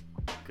Quigley.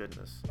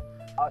 Goodness.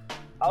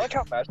 I like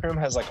how Matchroom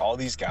has like all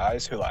these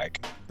guys who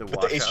like the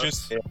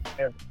washouts.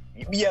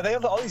 They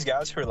have all these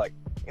guys who are like,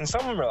 and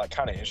some of them are like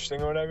kind of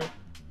interesting or whatever,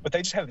 but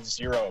they just have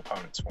 0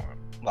 opponents for them.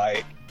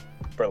 Like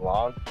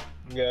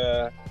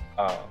Berlanga,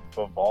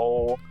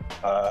 Bivol,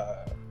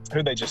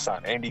 who they just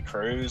signed? Andy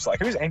Cruz. Like,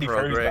 who's Andy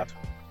Cruz about to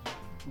fight?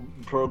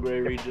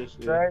 Prograis Regis.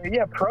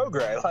 Yeah,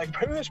 Prograis. Like,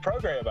 who's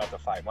Prograis about to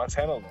fight?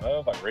 Montana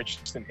Love? Like,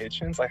 Richardson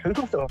Hitchens? Like, who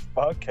the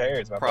fuck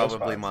cares about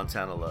Probably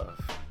Montana Love.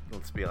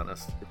 Let's be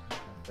honest.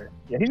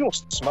 Yeah, he's gonna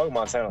smoke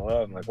Montana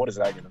Love. Like, what is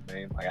that gonna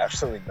mean? Like,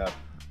 absolutely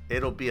nothing.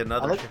 It'll be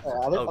another.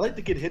 I like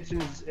the kid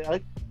Hitchens. I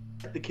like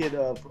the kid.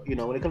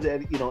 When it comes to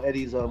Eddie,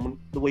 Eddie's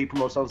the way he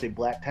promotes, I would say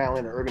black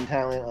talent or urban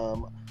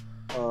talent.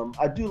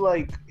 I do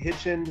like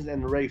Hitchens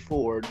and Ray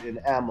Ford in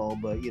Ammo,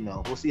 but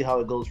we'll see how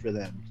it goes for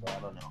them. So I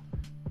don't know.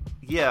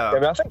 Yeah. I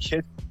mean, I think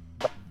Hitchens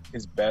is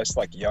his best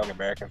like young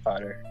American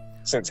fighter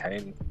since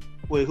Haney.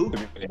 Wait, who? You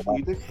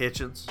think?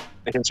 Hitchens.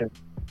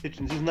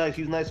 Hitchens, he's nice.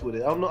 He's nice with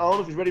it. I don't know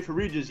if he's ready for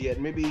Regis yet.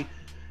 Maybe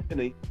in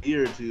a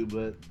year or two,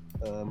 but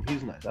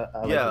he's nice.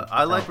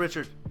 I like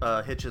Richard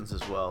Hitchens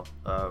as well.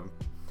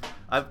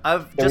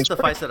 I've just the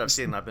fights that I've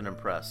seen, I've been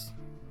impressed.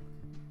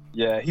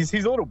 Yeah, he's a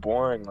little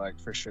boring, like,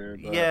 for sure.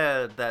 But...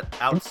 Yeah, that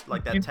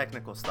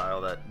technical style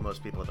that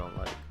most people don't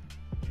like.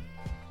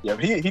 Yeah,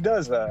 but he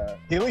does.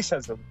 He at least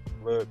has the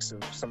looks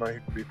of somebody who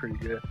can be pretty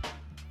good.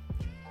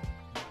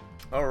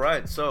 All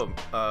right, so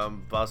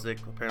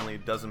Vasyl apparently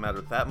doesn't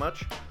matter that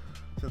much,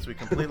 since we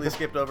completely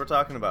skipped over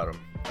talking about him.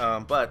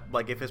 But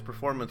like, if his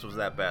performance was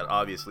that bad,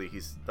 obviously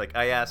he's like,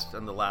 I asked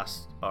in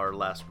our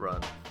last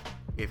run,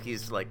 if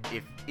he's like,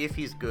 if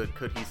he's good,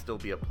 could he still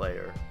be a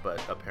player?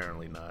 But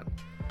apparently not.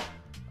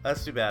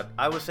 That's too bad.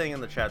 I was saying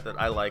in the chat that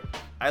I liked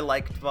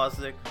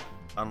Vasyl,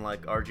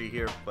 unlike Argie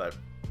here, but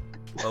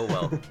oh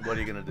well. What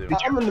are you gonna do?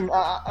 I'm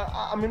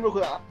real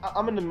quick.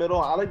 I'm in the middle.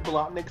 I like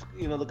Bolotnik,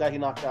 the guy he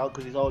knocked out,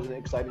 because he's always in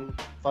exciting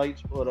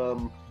fights. But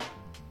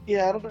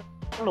yeah, I don't know.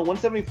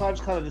 175 is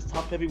kind of just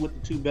top heavy with the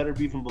two better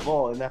beef and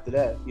Bivol, and after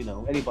that,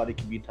 anybody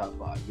can be top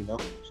 5.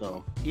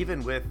 So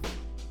even with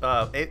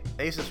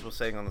Aces was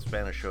saying on the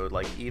Spanish show,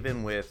 like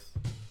even if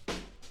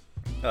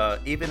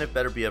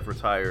Better BF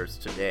retires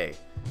today,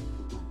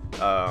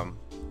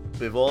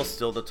 Bivol's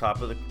still the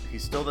top of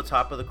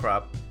the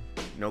crop,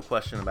 no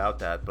question about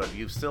that. But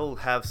you still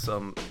have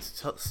some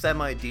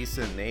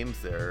semi-decent names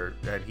there,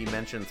 that he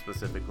mentioned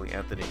specifically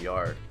Anthony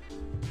Yard,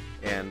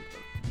 and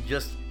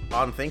just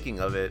on thinking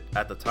of it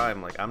at the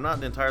time, like, I'm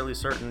not entirely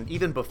certain,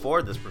 even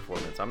before this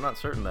performance, I'm not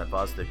certain that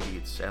Vasyl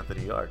beats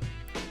Anthony Yard.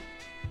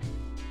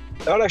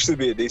 That would actually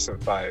be a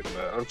decent fight,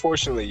 but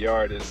unfortunately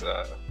Yard is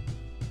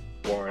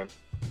Warren.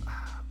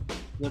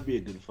 That'd be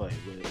a good fight,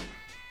 but...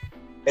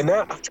 And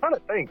now I'm trying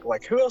to think,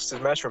 like, who else does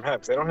Matchroom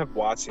have? Because they don't have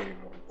Watsy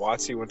anymore.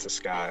 Watsy went to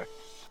Sky.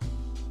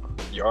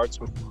 Yard's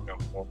with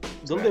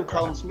Don't they have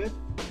Colin Smith,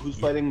 who's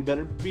fighting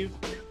Better Beef?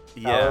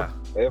 Yeah.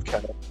 They have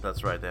Canelo.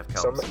 That's right, they have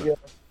Colin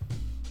Smith.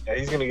 Yeah,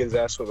 he's gonna get his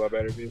ass whipped by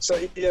Better Beef. So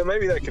yeah,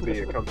 maybe that could be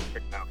a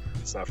comeback now.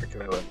 It's not for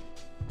Canelo.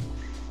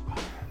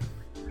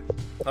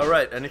 All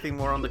right, anything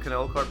more on the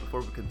Canelo card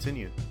before we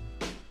continue?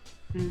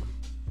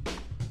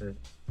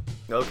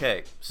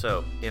 Okay,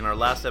 so in our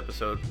last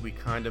episode, we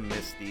kind of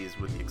missed these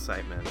with the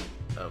excitement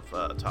of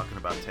talking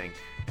about Tank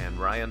and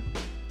Ryan.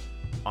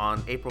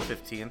 On April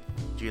 15th,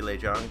 Jile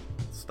Zhang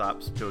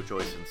stops Joe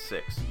Joyce in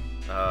 6.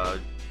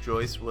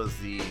 Joyce was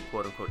the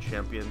quote-unquote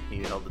champion.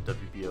 He held the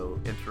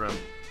WBO interim.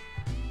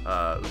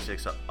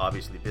 Usyk's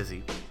obviously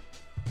busy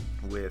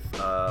with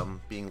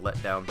being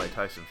let down by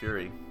Tyson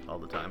Fury all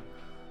the time.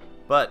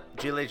 But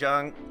Jile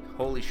Zhang,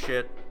 holy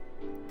shit,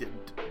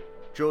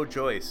 Joe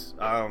Joyce.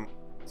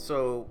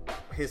 So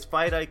his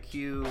fight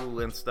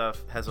IQ and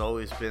stuff has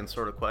always been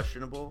sort of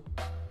questionable,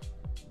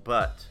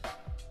 but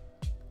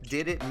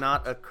did it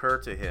not occur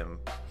to him?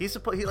 He's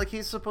supposed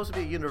to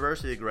be a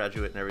university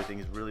graduate and everything.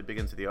 He's really big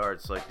into the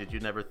arts. Like, did you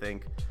never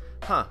think,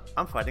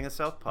 I'm fighting a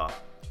southpaw.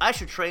 I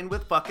should train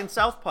with fucking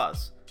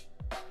southpaws.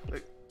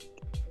 Like,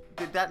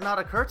 did that not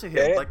occur to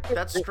him? Yeah, like,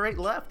 that straight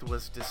left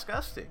was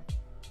disgusting.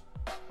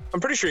 I'm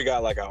pretty sure he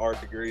got like an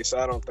art degree, so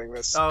I don't think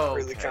that's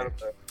really kind of.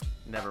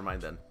 Never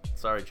mind then.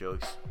 Sorry,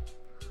 jokes.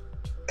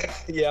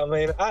 Yeah, I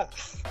mean,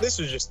 this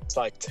was just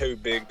like two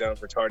big, dumb,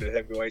 retarded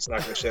heavyweights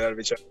knocking the shit out of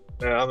each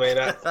other. I mean,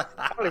 I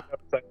don't even know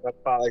if I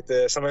thought like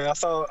this. I mean, I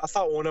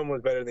thought one of them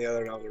was better than the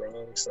other, and I was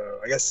wrong.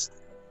 So I guess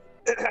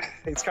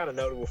it's kind of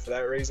notable for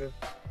that reason.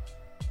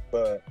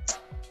 But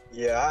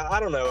yeah, I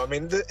don't know. I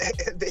mean,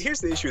 here's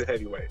the issue with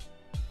heavyweight.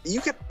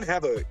 You can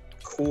have a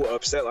cool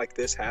upset like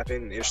this happen,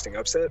 an interesting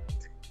upset.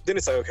 Then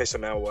it's like, okay, so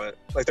now what?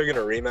 Like, they're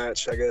gonna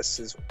rematch, I guess,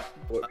 is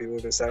what people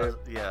have been saying.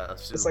 Yeah,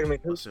 assume. It's like, I mean,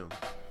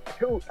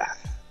 who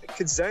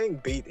could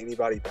Zhang beat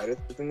anybody better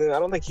than that? I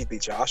don't think he'd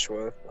beat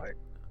Joshua. Like,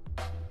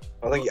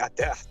 I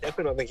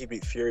definitely don't think he'd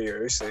beat Fury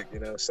or Usyk.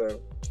 You know,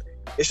 so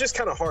it's just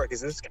kind of hard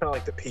because this is kind of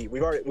like the peak.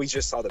 We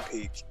just saw the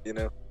peak. You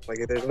know, like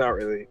there's not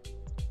really.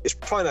 It's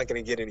probably not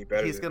going to get any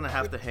better. He's going to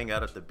have to hang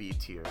out at the B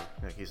tier.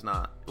 Like, he's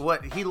not.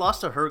 What, he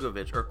lost to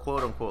Hergovich, or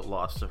quote unquote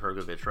lost to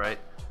Hergovich, right?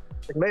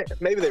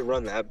 Maybe they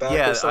run that back.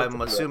 Yeah,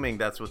 I'm assuming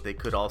that's what they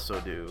could also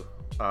do.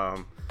 It's not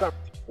a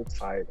good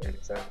fight or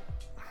anything.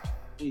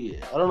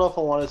 Yeah, I don't know if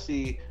I want to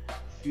see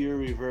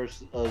Fury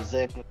versus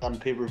Zhang on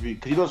pay-per-view,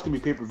 because you know it's going to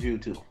be pay-per-view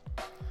too,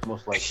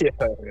 most likely.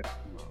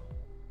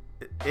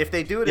 Yeah. If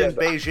they do it in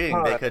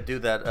Beijing, they could do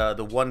that,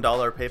 the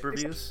 $1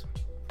 pay-per-views.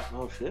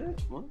 Oh, shit.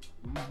 What?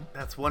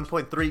 That's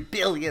 $1.3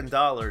 billion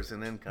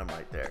in income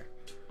right there.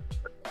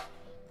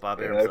 Bob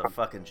Arum's a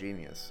fucking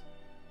genius.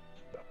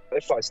 They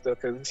probably still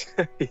could.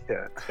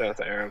 Yeah, shout out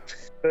to Arum.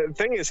 The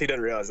thing is, he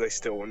doesn't realize they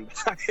still wouldn't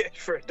buy it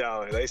for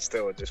 $1. They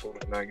still would just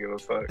would not give a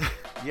fuck.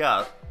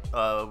 Yeah,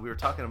 we were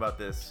talking about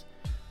this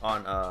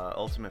on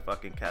Ultimate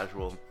Fucking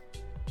Casual.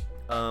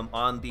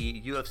 On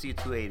the UFC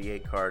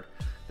 288 card,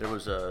 there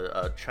was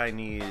a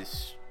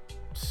Chinese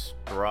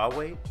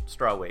strawweight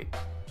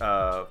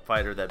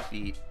fighter that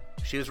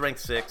she was ranked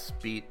 6,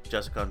 beat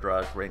Jessica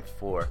Andrade, ranked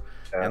 4,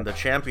 and the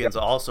champion's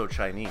also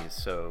Chinese.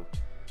 So,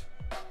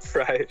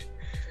 right.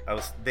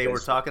 They were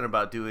talking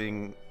about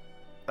doing.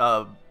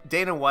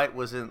 Dana White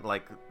wasn't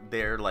like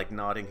there, like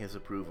nodding his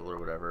approval or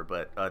whatever,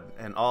 but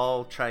an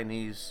all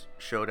Chinese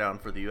showdown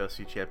for the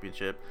UFC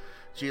championship.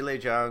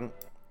 Jile Zhang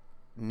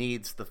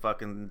needs the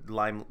fucking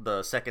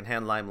the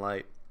second-hand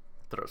limelight,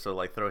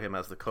 throw him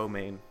as the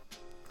co-main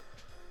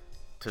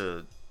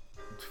to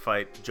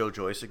fight Joe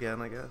Joyce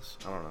again, I guess.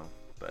 I don't know,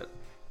 but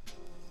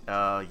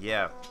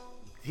yeah,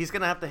 he's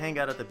gonna have to hang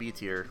out at the B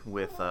tier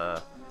with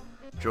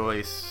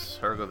Joyce,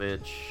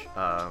 Hergovich.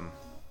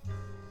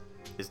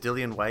 Is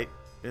Dillian White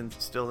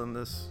still in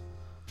this?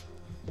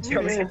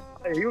 I mean,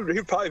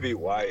 he'd probably beat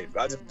White,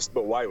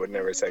 but White would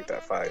never take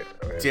that fight.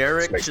 I mean,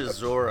 Derek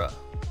Chisora.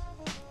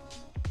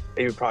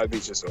 He would probably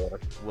beat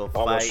Chisora. Will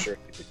fight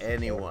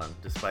anyone,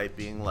 despite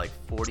being like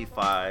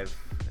 45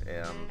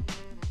 and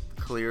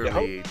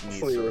clearly needs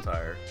to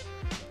retire.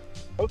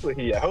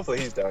 Hopefully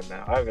he's done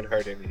now. I haven't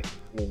heard any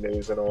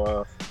news in a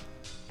while.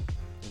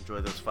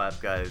 Enjoy those Five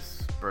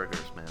Guys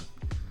burgers, man.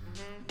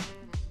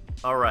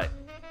 All right.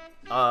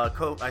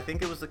 I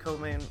think it was the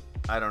co-main.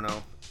 I don't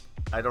know.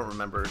 I don't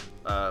remember.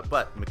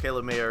 But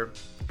Michaela Mayer,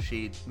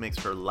 she makes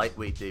her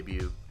lightweight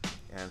debut,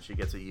 and she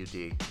gets a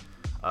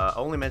UD.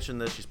 Only mention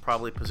this, she's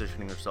probably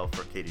positioning herself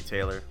for Katie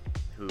Taylor,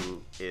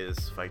 who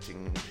is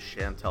fighting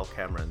Chantel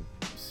Cameron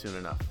soon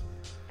enough.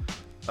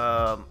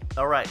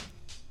 All right.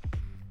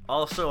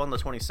 Also on the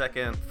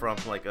 22nd, from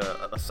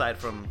aside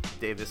from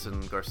Davis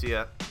and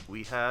Garcia,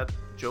 we had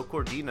Joe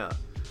Cordina,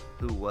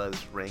 who was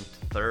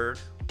ranked 3rd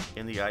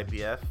in the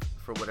IBF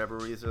for whatever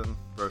reason,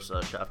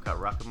 versus Shavkat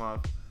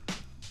Rakhimov,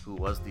 who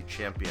was the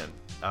champion.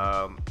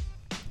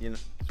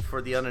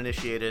 For the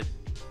uninitiated,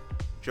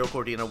 Joe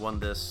Cordina won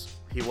this.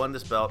 He won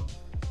this belt,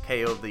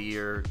 KO of the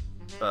Year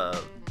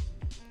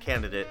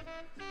candidate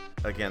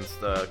against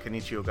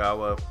Kenichi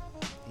Ogawa.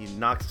 He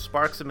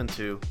sparks him in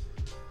 2.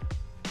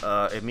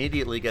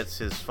 Immediately gets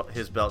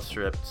his belt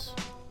stripped,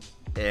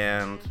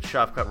 and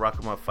Shavkat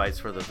Rakhimov fights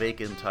for the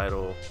vacant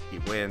title. He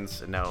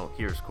wins, and now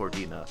here's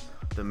Cordina,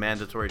 the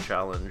mandatory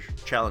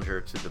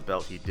challenger to the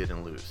belt he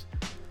didn't lose.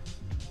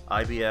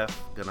 IBF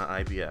gonna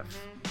IBF.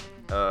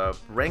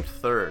 Ranked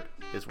 3rd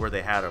is where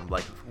they had him.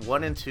 Like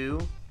 1 and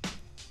 2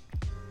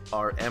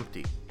 are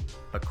empty.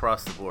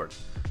 across the board.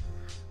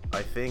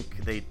 I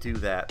think they do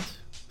that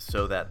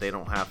so that they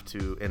don't have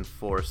to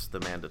enforce the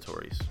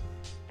mandatories,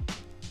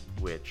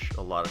 which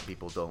a lot of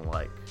people don't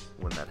like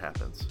when that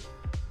happens.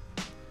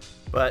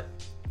 But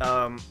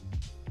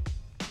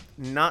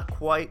not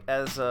quite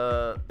as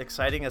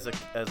exciting as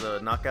a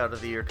knockout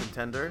of the year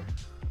contender,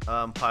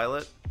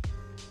 Pilot.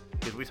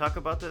 Did we talk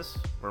about this,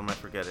 or am I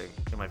forgetting?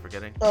 Yeah, I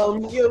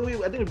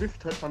think we briefly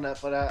touched on that,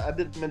 but I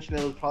did mention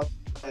it was probably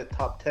a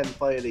top 10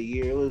 fight of the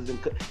year. It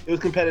was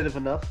competitive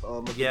enough.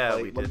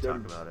 Yeah, we did talk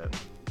about it.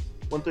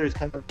 130 is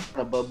kind of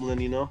bubbling,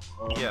 you know.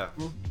 Yeah.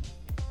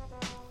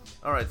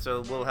 All right,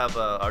 so we'll have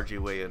Argie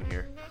weigh in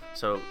here.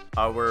 So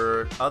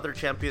our other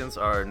champions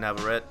are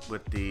Navarrete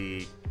with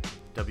the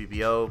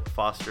WBO,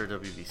 Foster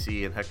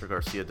WBC, and Hector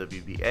Garcia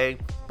WBA.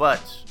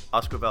 But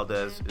Oscar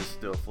Valdez is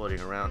still floating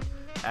around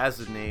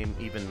as a name,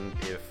 even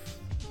if,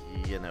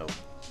 you know,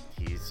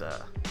 he's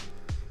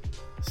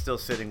still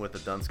sitting with the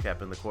dunce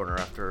cap in the corner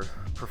after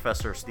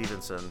Professor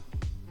Stevenson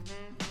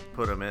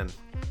put him in.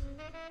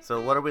 So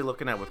what are we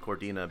looking at with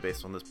Cordina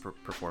based on this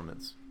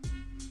performance?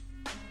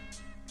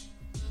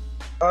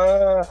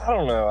 I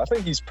don't know. I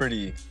think he's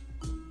pretty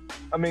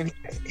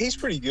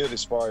good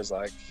as far as,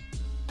 like,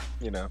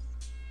 you know,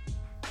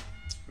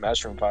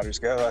 matchroom fighters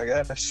go, I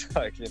guess.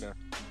 Like, you know,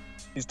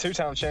 he's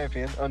 2-time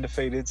champion,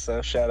 undefeated,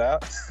 so shout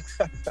out.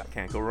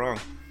 Can't go wrong.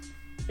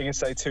 You can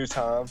say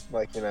 2-time,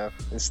 like, you know,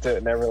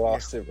 instead never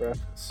lost it, bro.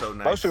 So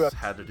nice. Most people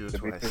had to do it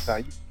twice.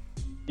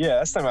 Yeah,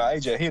 that's the thing about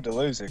AJ. He had to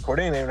lose it.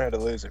 Cordina even had to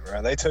lose it,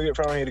 bro. They took it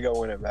from him. He had to go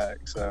win it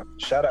back. So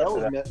shout out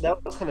to that.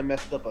 That was kind of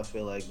messed up, I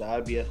feel like. The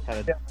IBF kind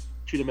of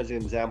treat him as an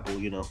example,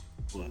 you know.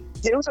 But.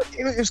 Yeah,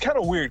 it was kind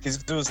of weird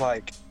because it was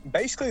like,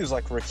 basically it was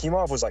like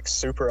Rakimov was like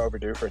super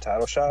overdue for a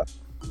title shot.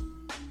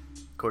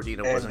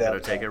 Cordina wasn't going to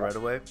take it right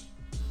away?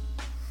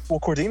 Well,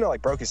 Cordina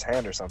like broke his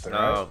hand or something,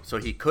 right? Oh, so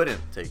he couldn't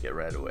take it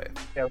right away.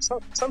 Yeah, it was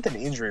something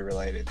injury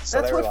related.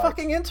 So that's what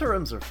fucking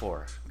interims are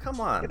for.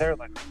 Come on. Yeah, they're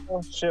like,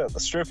 oh shit,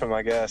 let's strip him,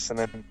 I guess, and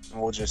then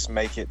we'll just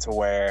make it to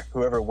where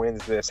whoever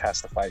wins this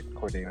has to fight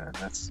Cordina, and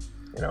that's,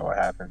 you know, what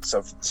happened.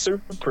 So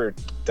super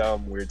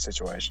dumb, weird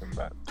situation,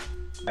 but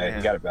hey,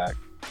 he got it back.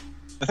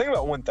 The thing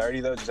about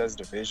 130 though, just as a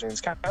division, it's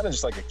kind of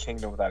just like a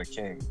kingdom without a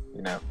king,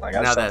 you know. Like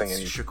now that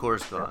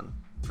Shakur's gone.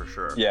 For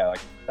sure. Yeah, like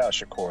without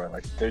Shakur,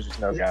 like there's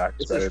just no guy.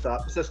 It's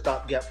a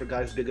stopgap for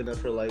guys big enough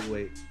for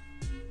lightweight.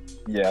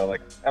 Yeah,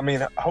 like I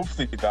mean,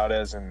 hopefully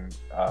Valdez and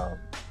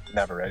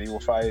Navarrete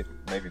will fight.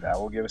 Maybe that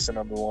will give us a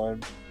number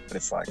one. But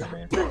it's like, I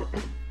mean,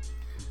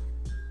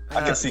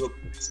 I can see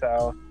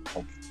Saul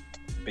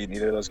beating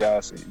either of those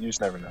guys. You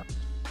just never know.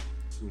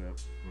 Yeah.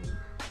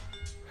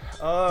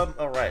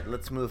 All right,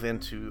 let's move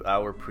into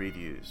our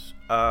previews.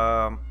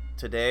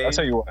 Today. I'll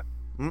tell you what.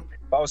 If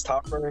I was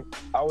top rank,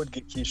 I would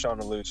get Keyshawn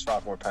to lose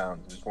 5 more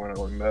pounds. Just one of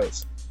them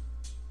those.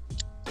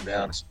 To be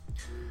honest.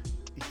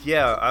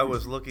 Yeah, I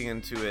was looking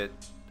into it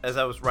as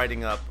I was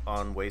writing up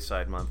on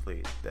Wayside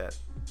Monthly that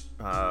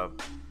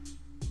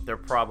they're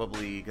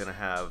probably going to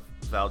have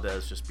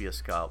Valdez just be a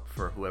scalp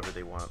for whoever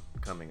they want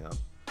coming up.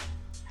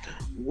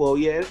 Well,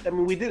 yeah, I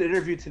mean, we did an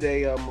interview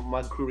today on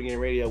my crew Ring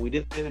and Radio. We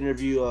did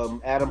interview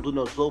Adam Blue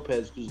Nose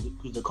Lopez,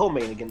 who's the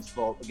co-main against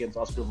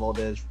Oscar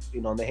Valdez,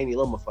 you know, in the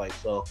Haney-Loma fight.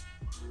 So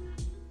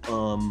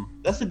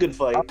that's a good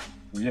fight.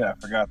 Yeah, I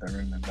forgot they were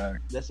in the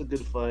back. That's a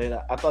good fight.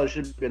 I thought it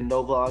should have been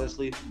Nova,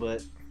 honestly,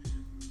 but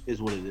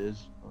is what it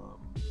is.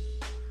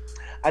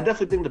 I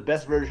definitely think the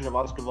best version of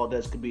Oscar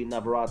Valdez could be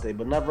Navarrete,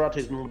 but Navarrete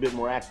is a little bit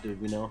more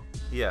active, you know.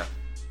 Yeah.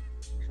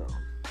 So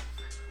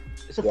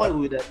it's a fight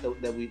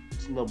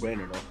it's a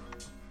no-brainer though.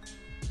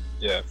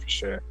 Yeah, for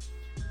sure.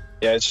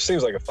 Yeah, it just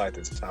seems like a fight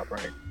that's top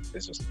rank.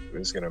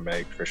 It's gonna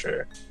make for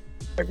sure.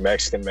 Like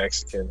Mexican,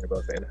 they're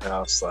both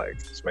in-house. Like,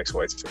 this makes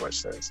way too much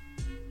sense.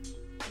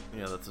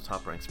 Yeah, that's a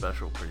top rank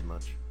special, pretty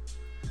much.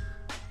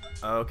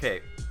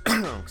 Okay,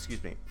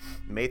 excuse me.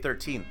 May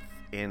 13th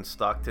in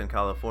Stockton,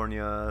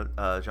 California.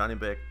 Johnny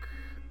Beck,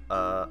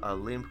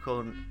 Alim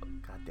Kanuli.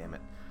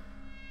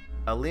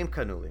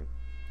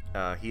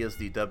 He is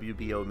the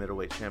WBO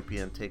middleweight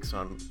champion. Takes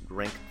on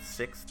ranked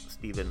 6th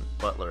Stephen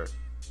Butler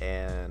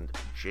and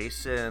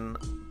Jason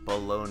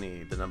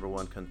Bologna, the number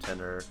 1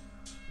 contender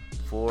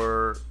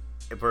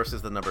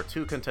versus the number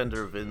 2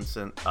 contender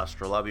Vincent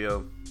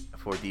Astrolabio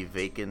for the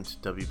vacant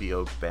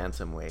WBO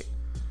bantamweight.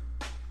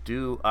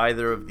 Do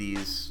either of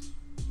these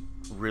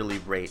really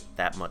rate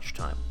that much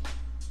time?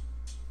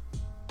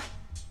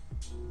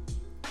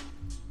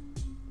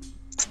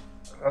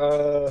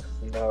 No.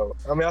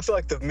 I mean, I feel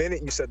like the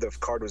minute you said the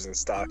card was in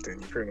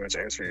Stockton, you pretty much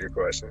answered your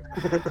question.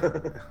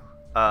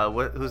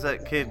 Who's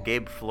that kid?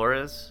 Gabe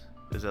Flores?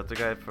 Is that the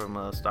guy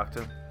from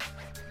Stockton?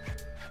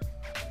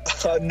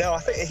 No, I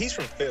think he's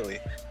from Philly.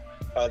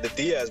 The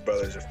Diaz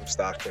brothers are from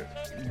Stockton.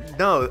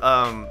 No,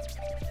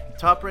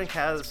 Top Rank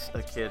has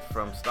a kid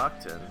from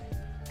Stockton.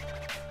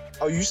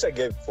 Oh, you said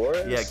Gabe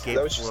Flores? Yeah,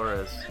 Gabe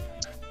Flores.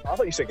 I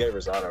thought you said Gabe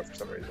Rosado for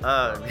some reason.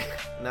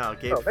 No,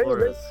 Gabe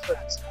Flores.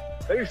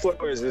 Maybe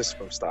Flores is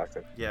from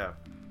Stockton. Yeah.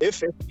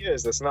 If he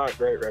is, that's not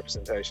great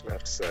representation, I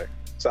have to say.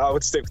 So I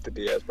would stick with the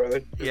Diaz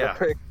brother. Yeah.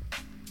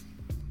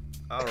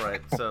 All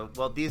right. So,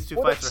 well, these two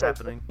Well, fights are so-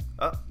 happening.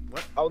 Oh,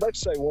 what? I would like to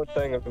say one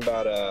thing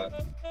about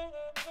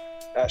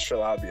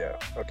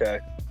Astrolabio, okay?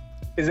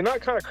 Is it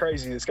not kind of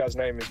crazy this guy's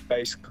name is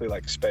basically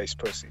like space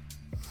pussy?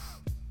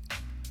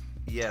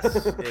 Yes,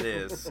 it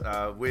is.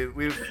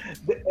 We've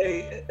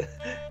Hey,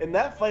 in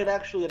that fight,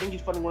 actually, I think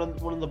he's fighting one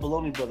of the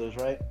Bologna brothers,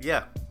 right?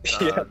 yeah,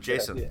 Yeah.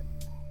 Jason. Yeah.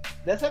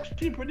 That's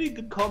actually pretty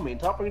good co-main.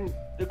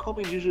 Their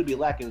co-mains usually be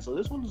lacking, so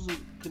this one's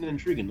kind of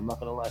intriguing. I'm not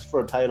gonna lie,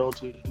 for a title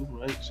too,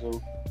 right?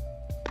 So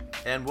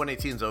And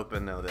 118's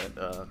open now that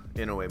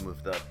Inoue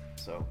moved up.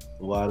 So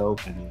wide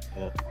open.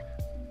 Yeah.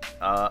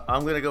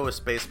 I'm gonna go with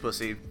Space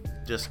Pussy,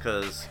 just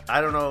because I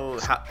don't know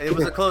how it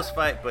was a close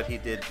fight, but he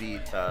did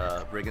beat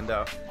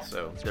Rigondeaux,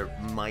 so there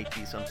might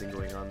be something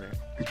going on there.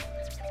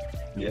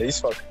 Yeah, he's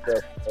fucking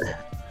good.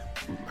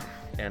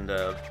 And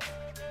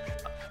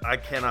I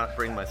cannot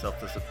bring myself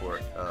to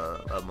support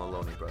a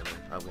Maloney brother.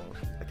 I won't.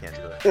 I can't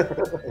do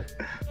it.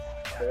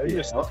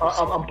 Yeah,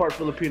 I'm part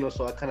Filipino,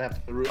 so I kind of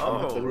have to root. I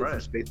have to root right. for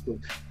Space Pussy.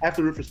 I have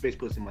to root for Space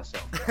Pussy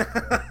myself.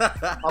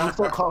 I'm gonna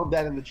start calling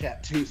that in the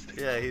chat too.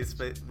 Yeah,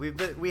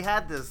 we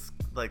had this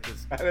I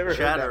never heard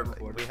chatter. that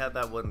before. We had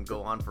that one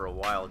go on for a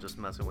while, just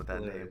messing with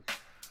that name.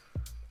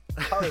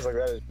 I was like,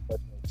 that is such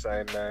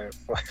an insane name.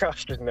 Like, I've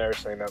just never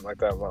seen nothing like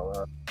that in my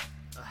life.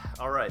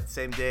 All right,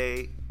 same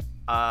day.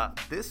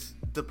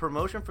 The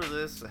promotion for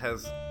this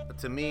has,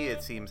 to me,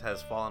 it seems,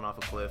 has fallen off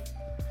a cliff.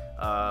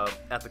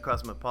 At the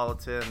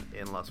Cosmopolitan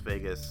in Las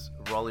Vegas,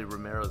 Rolly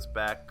Romero's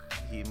back.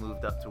 He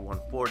moved up to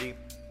 140.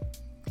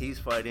 He's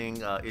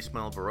fighting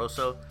Ismael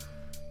Barroso.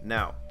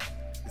 Now,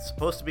 it's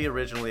supposed to be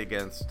originally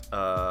against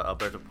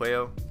Alberto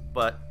Puello,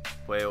 but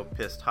Puello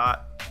pissed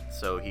hot,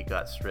 so he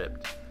got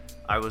stripped.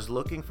 I was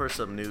looking for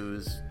some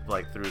news,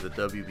 like through the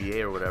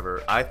WBA or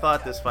whatever. I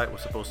thought this fight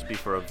was supposed to be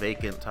for a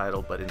vacant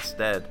title, but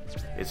instead,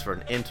 it's for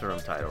an interim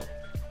title.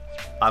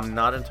 I'm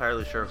not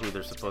entirely sure who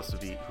they're supposed to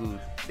be, who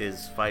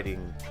is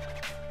fighting,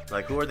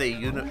 like who are they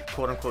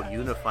quote unquote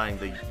unifying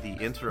the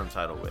interim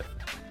title with?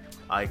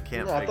 I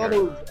can't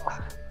figure.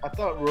 I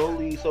thought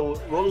Rolly. So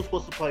Rolly's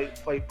supposed to fight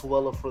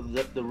Puello for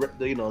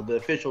the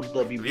official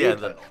WBA Yeah,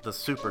 title. the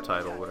super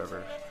title,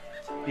 whatever.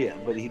 Yeah,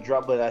 but he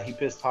dropped, but he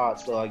pissed hot.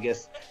 So I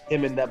guess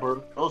him and that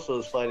Barroso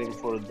is fighting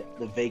for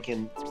the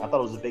vacant. I thought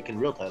it was the vacant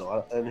real title.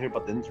 I didn't hear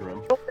about the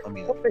interim. I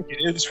mean, I don't think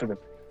it is for them.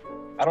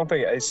 I don't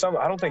think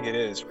it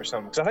is for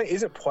some. Because I think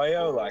isn't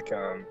Puello like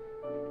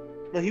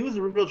no, he was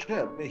the real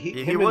champ.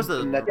 He was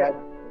that guy.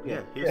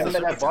 Yeah, he Him was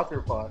and the that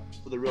boxer fought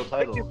for the real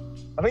title.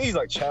 I think he's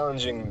like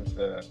challenging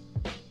the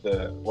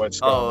what's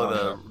going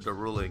on. the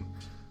ruling.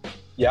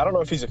 Yeah, I don't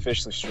know if he's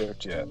officially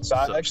stripped yet. So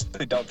I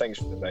actually don't think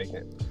it's for the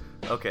vacant.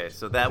 Okay,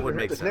 so that would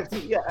make It's sense.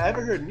 next week. Yeah, I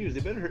haven't heard news. They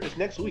better. It's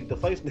next week. The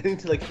fight's they need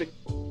to like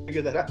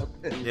figure that out.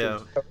 Yeah,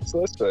 So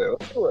let's see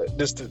what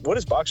does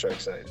BoxRec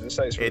say? Does it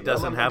say it's for it the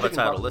doesn't have a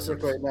title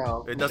listed right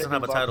now. It doesn't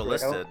have a title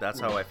listed. That's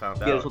how I found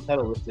Yeah, there's out. no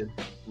title listed.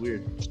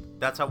 Weird.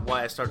 That's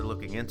why I started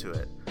looking into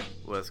it,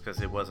 was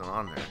because it wasn't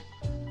on there.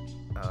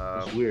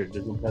 It's weird.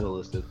 There's no title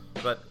listed.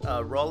 But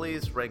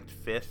Rolly's ranked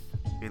 5th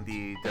in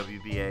the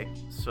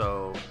WBA,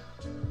 so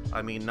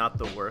I mean, not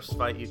the worst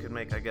fight you could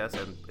make, I guess.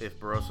 And if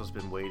Barroso's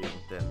been waiting,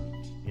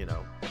 then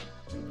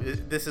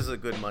this is a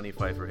good money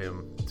fight for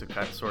him to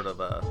kind of sort of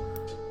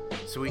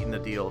sweeten the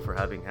deal for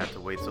having had to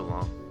wait so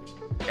long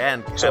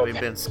and having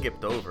been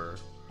skipped over.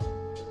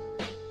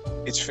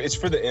 It's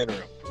for the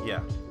interim.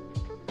 Yeah.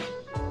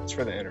 It's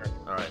for the interim.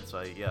 All right.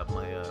 So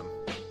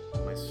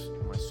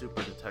my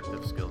super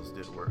detective skills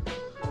did work.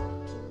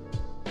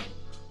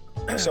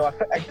 So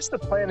I guess the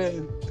plan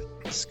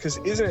is because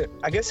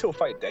I guess he'll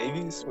fight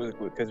Davies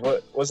because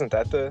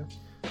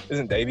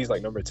isn't Davies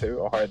like number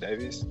 2 O'Hara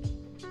Davies?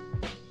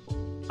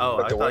 Oh,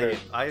 Like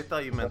I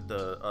thought you meant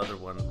the other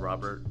one,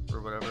 Robert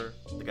or whatever,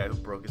 the guy who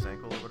broke his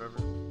ankle or whatever.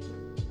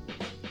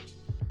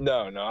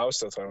 No, I was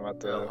still talking about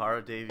the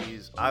O'Hara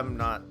Davies.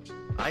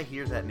 I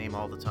hear that name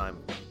all the time.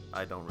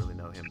 I don't really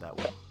know him that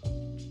well.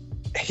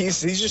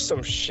 He's just some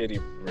shitty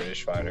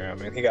British fighter. I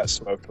mean, he got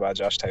smoked by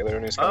Josh Taylor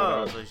when he was coming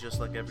out. So he's just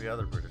like every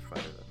other British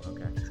fighter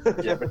then.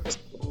 Okay. Yeah, but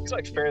he's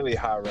like fairly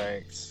high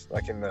ranked,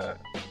 like in the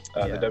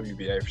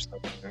WBA or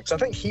something. Because I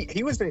think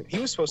he was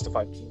supposed to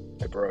fight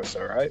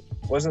Barroso, right?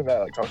 Wasn't that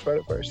like talked about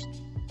at first?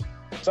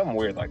 Something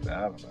weird like that.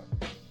 I don't know.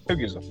 Who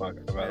gives a fuck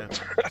about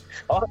it?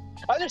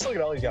 I just look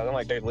at all these guys. I'm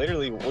like, they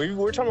literally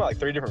we're talking about like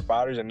 3 different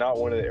fighters and not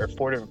one of or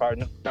 4 different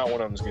fighters. Not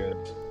one of them's good.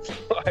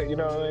 Like, you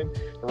know what I mean?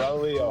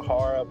 Rolly,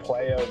 O'Hara,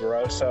 Puello,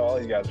 Barroso, all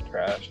these guys are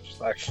trash.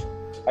 Like,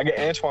 I get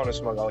Antoine and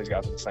Smoke all these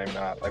guys on the same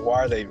night. Like, why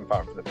are they even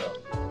fighting for the belt?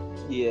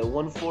 Yeah,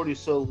 140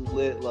 so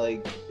lit.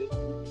 Like,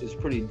 it's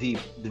pretty deep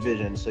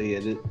division. So yeah,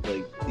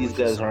 these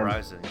guys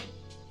aren't. Surprising.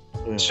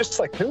 It's just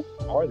like, who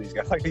are these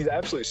guys? Like, these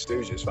absolute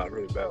stooges fight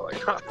for the belt.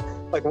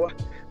 Like what?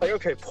 Like,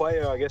 okay,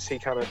 Puello, I guess he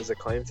kind of has a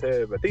claim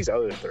to it, but these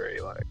other 3,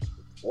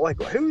 like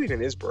who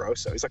even is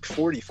Barroso? He's like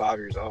 45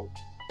 years old.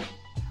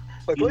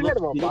 Like, look at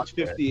him on He looks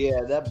BoxRec. 50.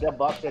 Yeah, that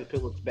boxer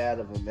pick looks bad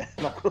of him, man.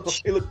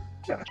 He looks.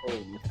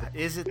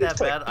 Is it that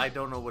bad? I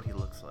don't know what he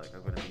looks like.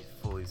 I'm gonna be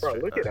Holy Bro,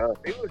 shit. look it up.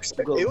 It looks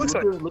like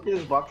look at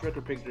his box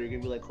record picture. You're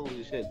gonna be like,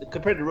 holy shit.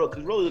 Compared to Rolly,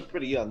 because Rolly looks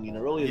pretty young. You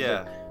know, Rolly is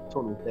like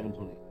 27,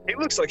 20. he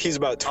looks like he's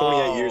about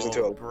 28 years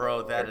into a.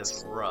 Bro, that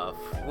is rough.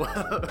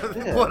 What,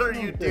 Yeah, what are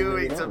you that's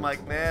doing what to I'm my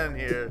man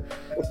here?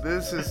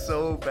 This is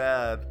so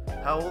bad.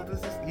 How old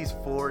is this? He's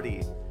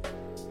 40.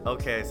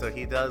 Okay, so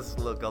he does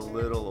look a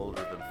little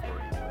older than 40.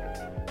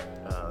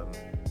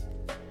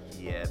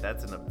 Yeah,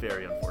 that's a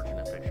very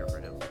unfortunate picture for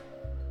him.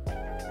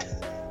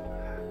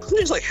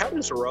 It's like, how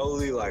does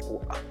Rolly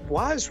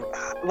why does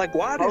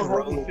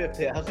Rolly fifth?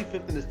 Yeah, how's he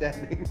fifth in the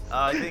standings?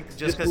 I think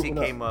just because he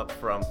moving up. came up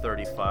from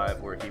 35,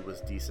 where he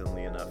was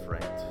decently enough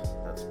ranked.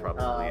 That's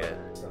probably it.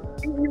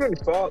 he even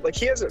fought? Like,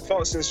 he hasn't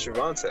fought since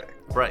Javante.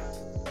 Right.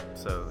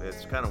 So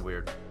it's kind of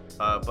weird.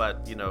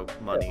 But you know,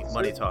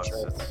 money talks.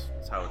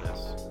 It's how it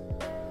is.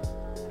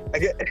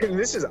 And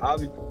this is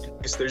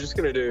obvious. They're just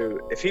gonna do,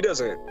 if he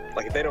doesn't,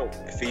 like, if they don't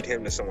feed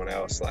him to someone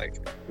else like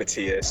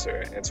Matias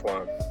or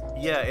Antoine.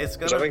 Yeah, it's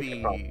gonna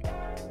be.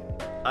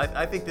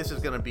 I think this is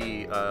gonna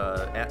be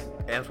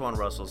Antoine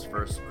Russell's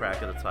first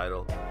crack at a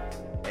title,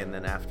 and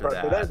then after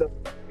that,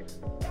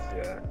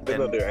 yeah, then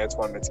they'll do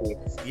Antoine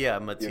Matias. Yeah,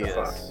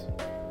 Matias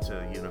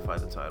to unify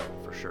the title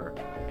for sure.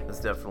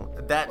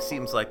 That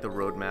seems like the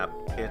roadmap.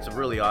 It's a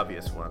really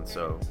obvious one,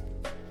 so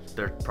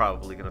they're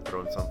probably gonna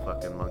throw in some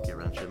fucking monkey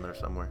wrench in there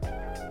somewhere.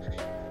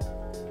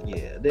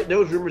 Yeah, there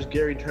was rumors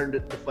Gary turned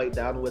the fight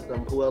down with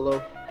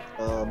Puello.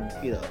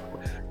 You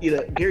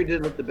know, Gary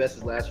didn't look the best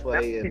his last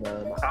fight, and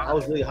I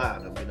was really high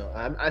on him. You know,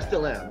 I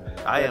still am.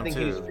 I think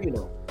too. He's, you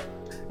know,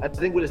 I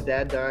think with his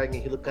dad dying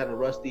and he looked kind of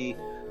rusty.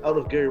 I don't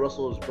know if Gary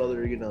Russell, his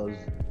brother, you know, is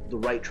the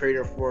right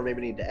trainer for him.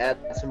 Maybe need to add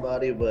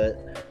somebody,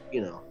 but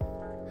you know,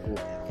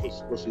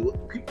 we'll see.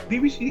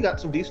 PBC got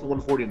some decent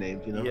 140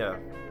 names. You know. Yeah.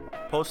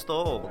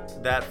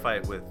 Postol, that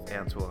fight with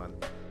Antoine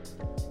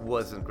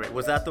wasn't great.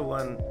 Was that the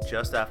one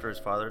just after his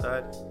father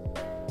died?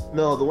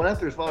 No, the one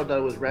after his father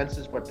died was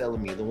Francis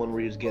Barthélemy, the one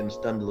where he was getting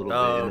stunned a little bit.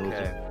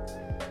 Okay.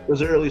 It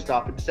was an early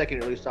stoppage, the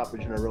second early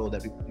stoppage in a row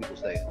that people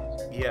say.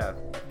 Yeah,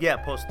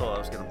 Postol, I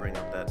was going to bring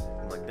up that,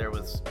 like, there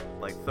was,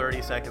 like,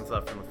 30 seconds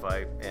left in the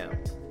fight, and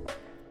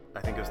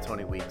I think it was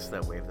Tony Weeks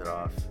that waved it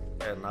off,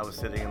 and I was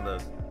sitting in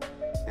the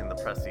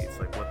press seats,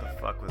 like, what the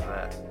fuck was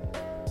that?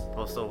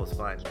 Postol was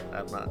fine.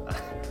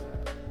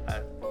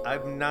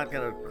 I'm not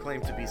going to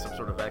claim to be some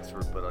sort of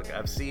expert, but, like,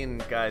 I've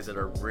seen guys that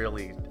are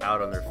really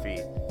out on their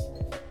feet,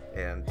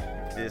 and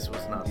this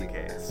was not the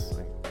case.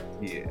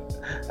 Yeah.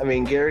 I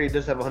mean, Gary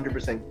does have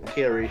 100%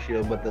 K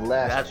ratio, but the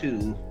last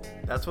two...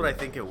 That's what I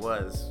think it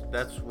was.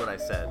 That's what I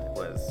said,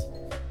 was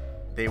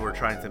they were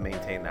trying to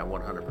maintain that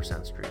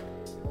 100% streak.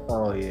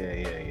 Oh,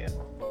 yeah.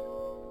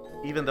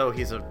 Even though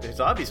he's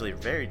obviously a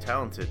very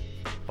talented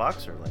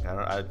boxer. Like,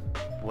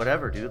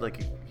 whatever, dude.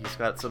 Like, he's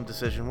got some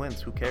decision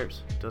wins. Who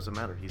cares? It doesn't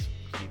matter. He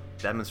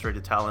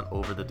demonstrated talent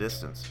over the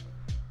distance.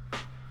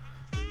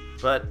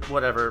 But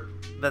whatever.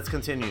 Let's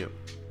continue.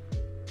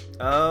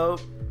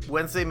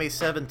 Wednesday, May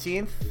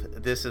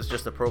 17th. This is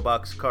just a Pro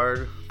Box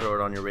card. Throw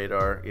it on your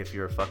radar. If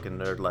you're a fucking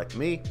nerd like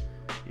me,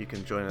 you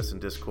can join us in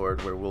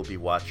Discord where we'll be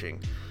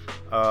watching.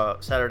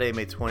 Saturday,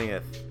 May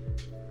 20th.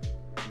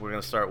 We're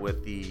going to start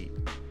with the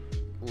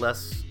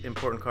less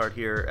important card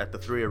here at the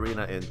 3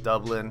 Arena in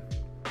Dublin.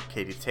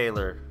 Katie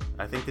Taylor.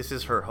 I think this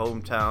is her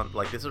hometown.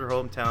 Like, this is her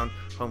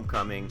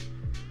homecoming.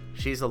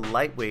 She's a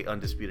lightweight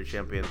undisputed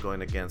champion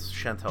going against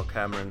Chantel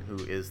Cameron, who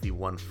is the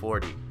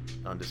 140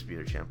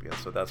 undisputed champion.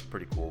 So that's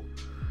pretty cool.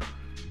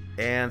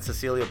 And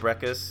Cecilia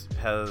Brækhus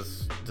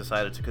has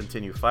decided to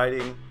continue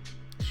fighting.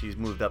 She's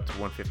moved up to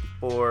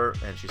 154,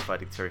 and she's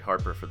fighting Terry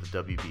Harper for the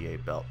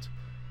WBA belt.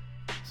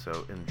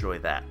 So enjoy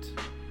that.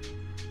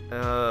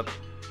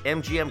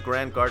 MGM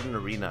Grand Garden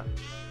Arena.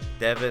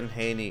 Devin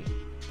Haney,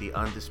 the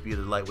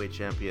undisputed lightweight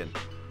champion.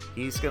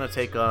 He's going to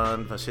take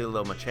on Vasyl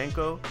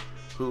Lomachenko,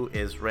 who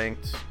is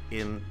ranked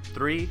in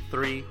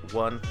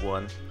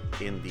 3-3-1-1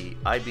 in the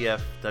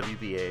IBF,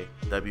 WBA,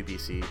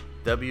 WBC,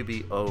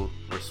 WBO,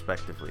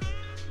 respectively.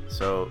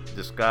 So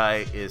this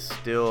guy is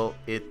still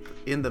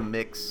in the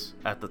mix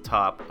at the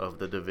top of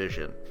the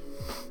division.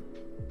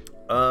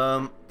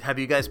 Have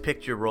you guys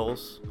picked your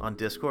roles on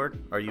Discord?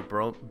 Are you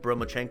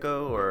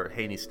Bromachenko or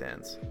Haney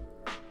stands?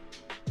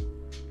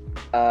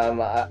 I'm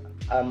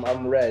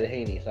red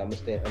Haney, so I'm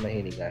a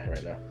Haney guy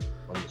right now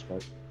on this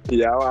point.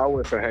 Yeah, I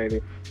went for Haney.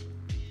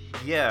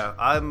 Yeah,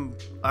 I'm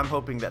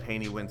hoping that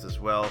Haney wins as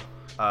well.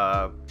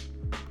 I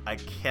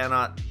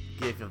cannot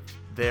give a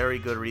very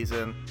good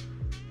reason,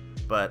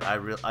 but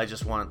I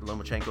just want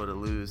Lomachenko to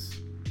lose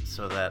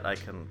so that I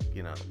can,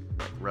 you know,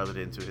 rub it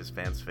into his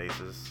fans'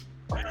 faces.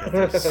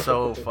 They're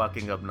so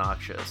fucking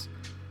obnoxious.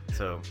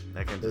 So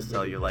I can just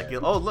tell you, like,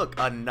 oh look,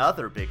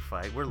 another big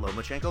fight where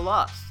Lomachenko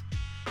lost.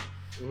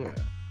 Yeah.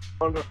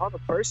 On a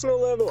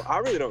personal level, I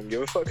really don't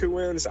give a fuck who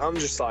wins. I'm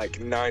just like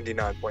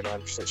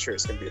 99.9% sure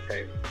it's gonna be a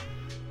Haney.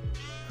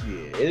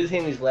 Yeah, it is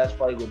Haney's last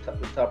fight with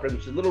top rank,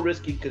 which is a little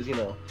risky because, you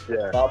know,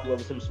 Bob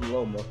loves him some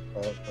Loma.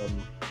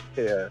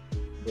 Yeah.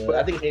 But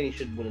I think Haney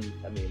should win.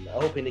 I mean, I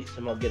hope Haney can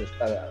somehow get a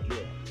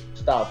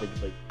stoppage,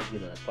 but, you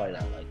know, that's probably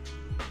not like.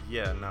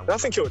 Yeah, no. I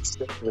think he'll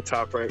stick to the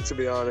top rank, to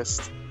be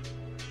honest.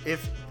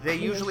 If they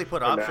usually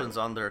put options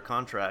on their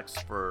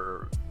contracts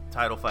for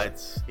title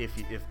fights, if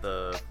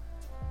the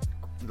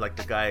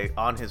guy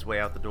on his way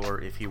out the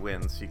door, if he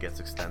wins, he gets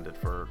extended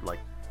for like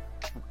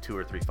 2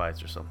 or 3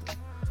 fights or something.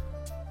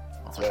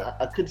 So,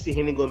 I could see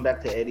Haney going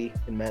back to Eddie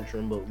and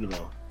Matchroom, but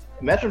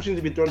Matchroom seems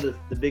to be throwing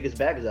the biggest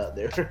bags out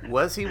there.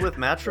 Was he with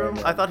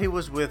Matchroom? I thought he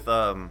was with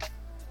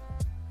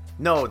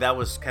No, that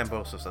was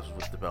Cambosos. That was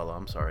with DeBella.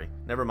 I'm sorry.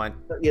 Never mind.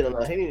 Yeah,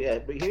 no, Haney. Yeah,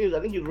 but Haney, I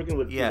think he was working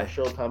with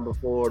Showtime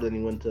before. Then he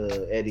went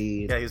to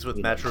Eddie. Yeah, he's with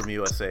Matchroom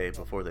USA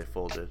before they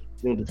folded.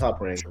 He went to Top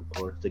Rank, of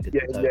course. To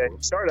get the yeah.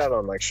 He started out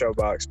on like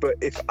Showbox, but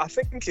I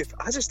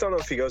just don't know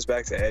if he goes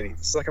back to Eddie.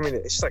 It's like, I mean,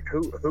 it's like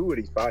who would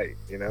he fight?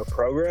 You know,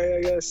 Prograis,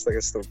 I guess. Like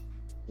it's the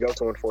go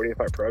to 140 and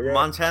fight Prograis.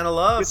 Montana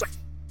Love. It's like,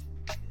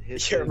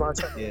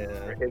 Montana. Yeah.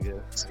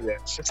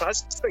 I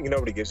just think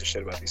nobody gives a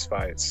shit about these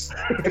fights.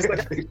 It's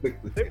like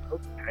they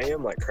pay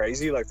him like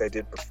crazy, like they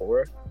did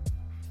before.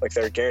 Like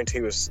their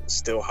guarantee was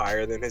still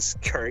higher than his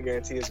current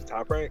guarantee as a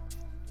Top Rank.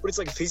 But it's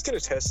like if he's gonna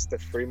test the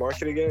free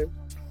market again,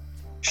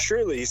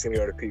 surely he's gonna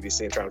go to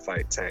PBC and try to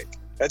fight Tank.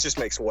 That just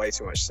makes way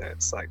too much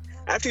sense. Like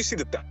after you see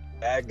the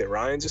bag that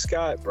Ryan just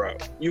got, bro,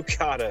 you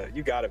gotta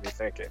be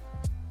thinking,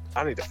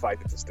 I need to fight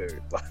this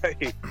dude.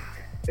 Like.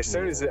 As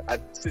soon as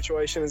the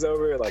situation is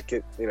over, like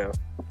get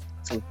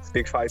some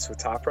big fights with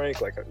Top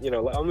Rank, like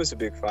almost a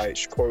big fight.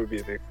 Shakur would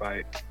be a big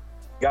fight.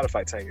 You got to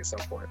fight Tank at some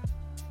point.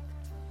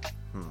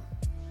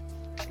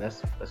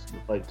 That's the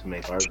fight to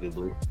make,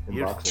 arguably, in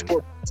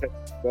boxing.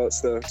 That's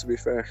to be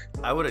fair.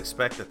 I would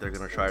expect that they're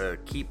gonna try to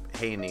keep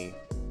Haney.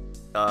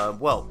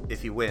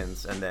 If he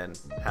wins, and then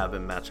have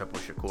him match up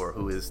with Shakur,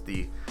 who is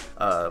the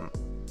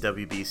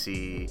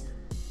WBC.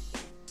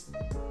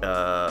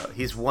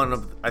 He's one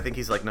of, I think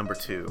he's like number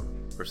 2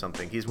 or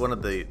something. He's one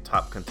of the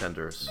top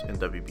contenders in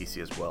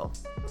WBC as well.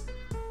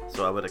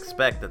 So I would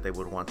expect that they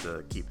would want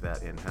to keep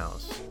that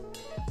in-house.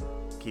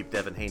 Keep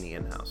Devin Haney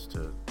in-house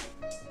to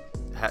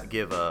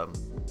give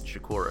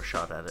Shakur a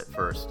shot at it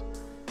first.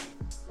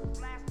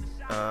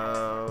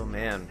 Oh,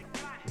 man.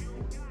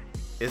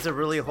 Is there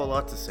really a whole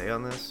lot to say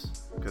on this?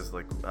 Because,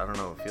 I don't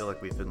know, I feel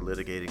like we've been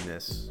litigating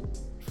this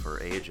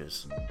for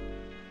ages.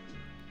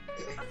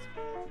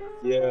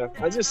 Yeah,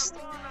 I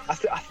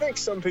think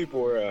some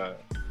people are.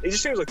 It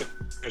just seems like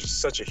there's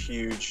such a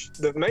huge.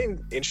 The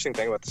main interesting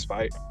thing about this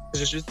fight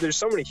is there's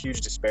so many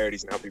huge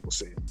disparities in how people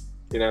see it.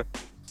 You know?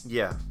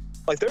 Yeah.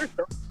 Like there are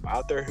people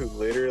out there who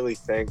literally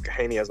think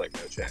Haney has like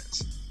no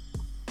chance.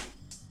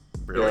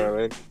 Really? You know what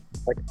I mean?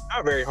 Like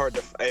not very hard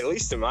to. At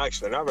least in my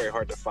experience, they're not very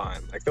hard to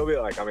find. Like they'll be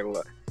like, I mean,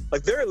 look,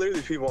 like there are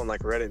literally people on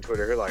like Reddit and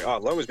Twitter who are like, oh,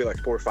 Loma's be like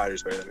 4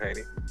 fighters better than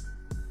Haney.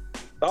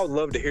 I would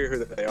love to hear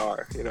who they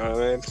are. You know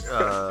what I mean?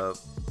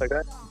 Like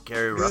that.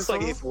 Gary Russell. It's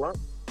like if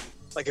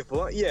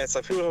it's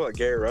like people talk about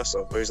Gary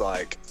Russell, who's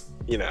like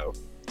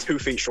 2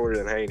 feet shorter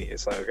than Haney.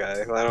 It's like,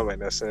 okay, well, that don't make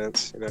no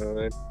sense. You know what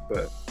I mean?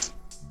 But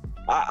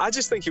I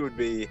just think it would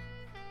be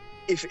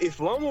if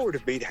Loma were to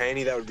beat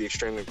Haney, that would be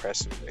extremely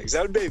impressive because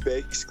that would be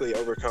basically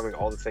overcoming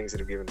all the things that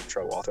have given him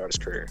trouble all throughout his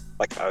career,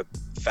 like a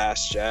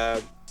fast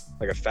jab,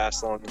 like a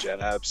fast long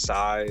jab,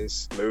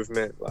 size,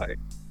 movement, like.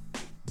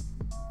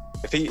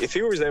 If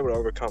he was able to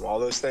overcome all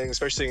those things,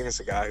 especially against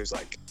a guy who's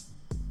like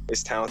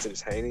as talented as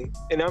Haney,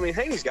 and I mean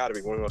Haney's got to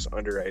be one of the most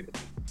underrated,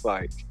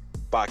 like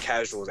by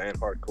casuals and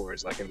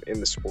hardcores, like in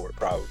the sport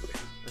probably.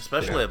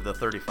 Especially of the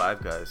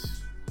 35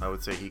 guys, I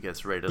would say he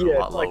gets rated a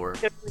lot lower.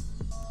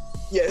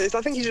 Yeah,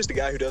 I think he's just a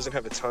guy who doesn't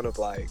have a ton of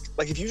like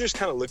if you just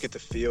kind of look at the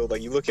field,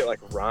 like you look at like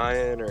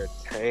Ryan or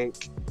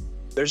Tank,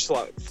 they're just a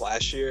lot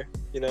flashier,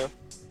 And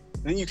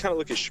then you kind of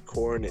look at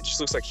Shakur, and it just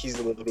looks like he's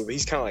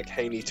kind of like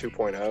Haney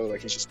 2.0.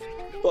 Like he's just,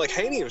 but like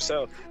Haney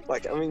himself,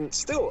 like I mean,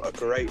 still a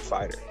great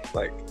fighter.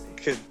 Like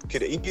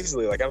could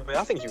easily, like I mean,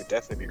 I think he would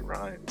definitely beat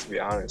Ryan. To be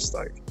honest,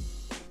 like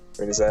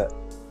I mean, is that?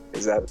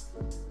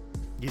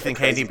 You think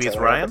Haney beats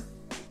Ryan?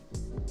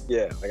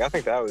 Yeah, like I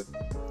think that would.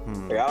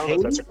 Like, I don't know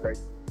if that's a great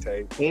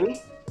take. Haney?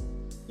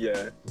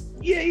 Yeah.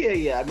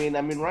 Yeah. I mean,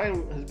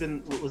 Ryan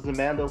was the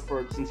Mando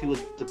since he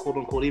was the quote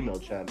unquote email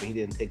champ, and he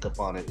didn't take up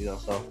on it,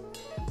 so.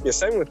 Yeah,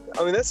 same with.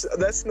 I mean, that's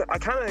I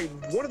kind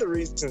of one of the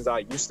reasons I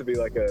used to be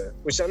like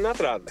not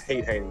that I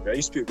hate Haney, but I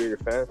used to be a bigger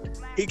fan.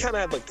 He kind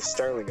of had like the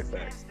Sterling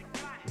effect.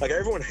 Like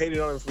everyone hated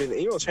on him for being the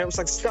email champ. It's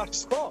like it's not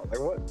his fault.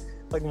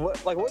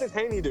 What did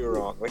Haney do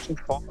wrong? Like he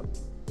fought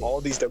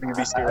all these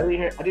WBC. I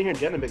didn't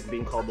hear Janovic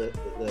being called the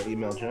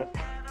email champ.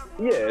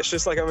 Yeah, it's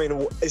just like I mean,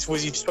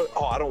 was he just?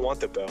 Oh, I don't want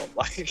the belt.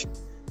 Like.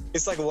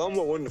 It's like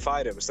Loma wouldn't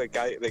fight him. It's like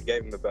guy they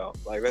gave him the belt.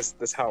 Like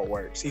that's how it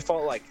works. He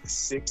fought like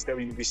 6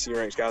 WBC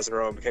ranked guys in a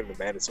row and became the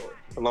mandatory.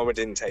 And Loma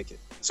didn't take it,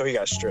 so he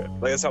got stripped.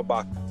 Like that's how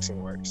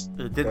boxing works.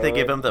 Didn't they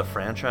give him the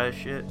franchise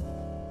shit?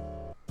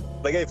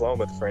 They gave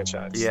Loma the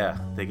franchise. Yeah,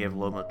 they gave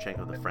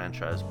Lomachenko the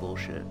franchise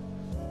bullshit.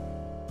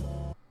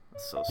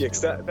 So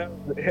stupid.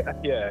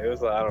 It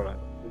was like I don't know.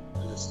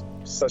 It was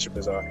just such a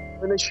bizarre.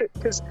 I mean,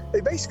 because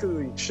they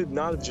basically should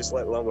not have just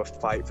let Loma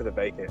fight for the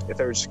vacant if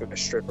they were just going to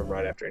strip him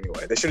right after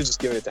anyway. They should have just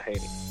given it to Haney,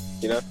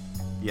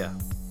 Yeah.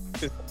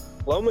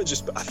 Loma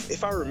just,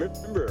 if I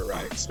remember it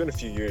right, it's been a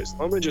few years.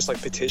 Loma just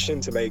like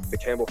petitioned to make the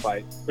Campbell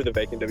fight for the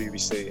vacant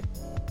WBC,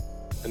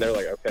 and they're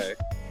like, okay,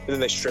 and then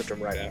they stripped him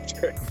right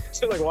after.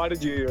 So like, why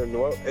did you even?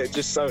 Well, it's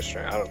just so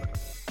strange. I don't know.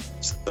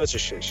 It's such a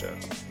shit show.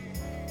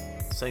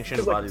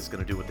 Sanctioned body's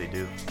gonna do what they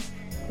do.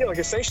 Yeah, like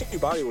a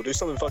sanctioned body will do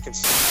something fucking.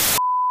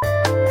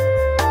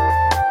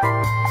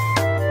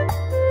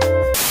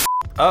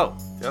 Oh,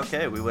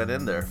 okay, we went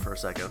in there for a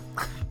second.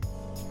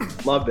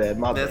 My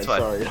bad. That's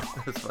fine. Sorry.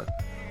 That's fine.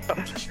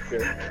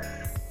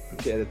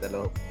 Can't edit that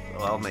out.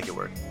 Well, I'll make it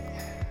work.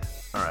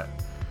 All right.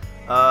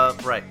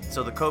 Right.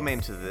 So the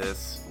co-main to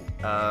this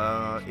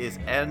is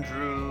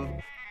Andrew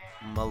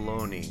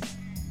Maloney,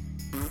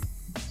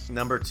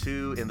 number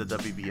 2 in the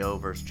WBO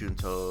versus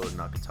Junto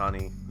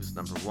Nakatani, who's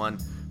number 1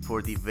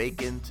 for the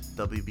vacant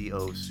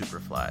WBO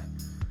Superfly.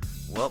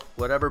 Well,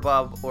 whatever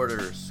Bob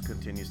orders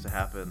continues to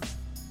happen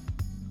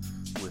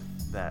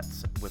with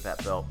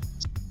that belt.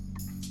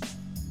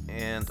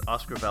 And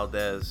Oscar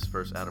Valdez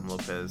versus Adam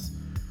Lopez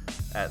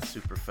at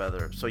Super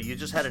Feather. So you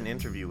just had an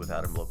interview with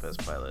Adam Lopez,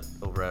 Pilot,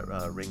 over at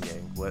Ring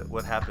Gang.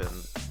 What happened?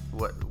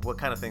 What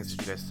kind of things did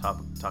you guys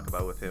talk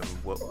about with him?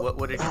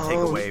 What did you take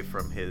away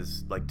from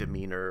his like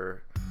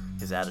demeanor,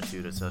 his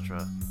attitude,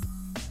 etc.?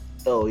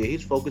 Oh yeah,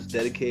 he's focused,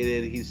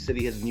 dedicated. He said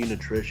he has a new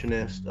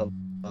nutritionist.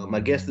 I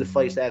guess the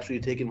fight's actually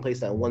taking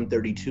place at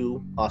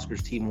 132.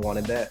 Oscar's team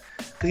wanted that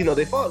because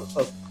they fought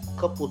a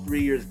couple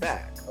 3 years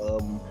back.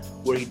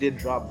 Where he did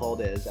drop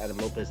Valdez, Adam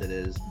Lopez it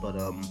is, but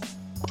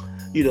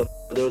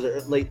there was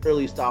a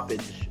early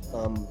stoppage.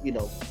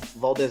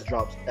 Valdez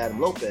drops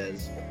Adam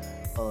Lopez,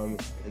 and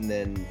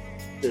then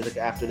there's like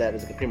after that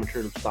there's like a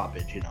premature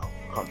stoppage,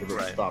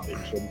 controversial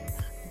stoppage.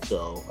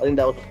 So I think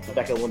that was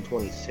back at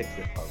 126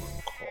 if I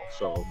recall.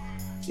 So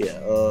yeah,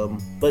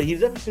 but he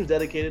definitely seems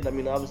dedicated. I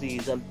mean, obviously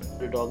he's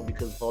underdog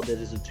because Valdez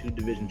is a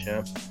 2-division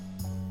champ,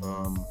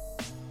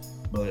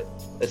 but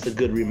it's a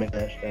good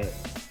rematch.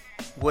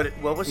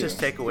 What was his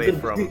takeaway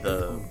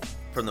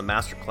from the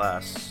master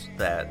class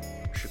that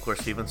Shakur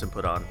Stevenson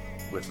put on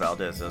with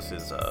Valdez as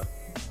his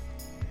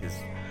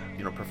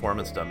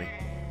performance dummy?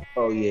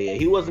 Oh yeah,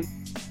 he wasn't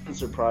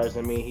surprised.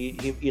 I mean,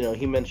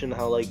 he mentioned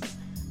how like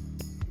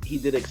he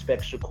did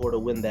expect Shakur to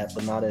win that,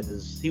 but not at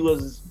his. He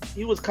was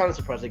kind of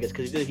surprised, I guess,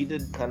 because he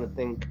did kind of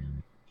think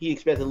he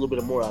expected a little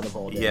bit more out of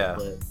Valdez. Yeah,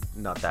 but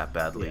not that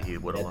badly. He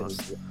would have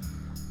lost.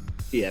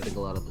 I think a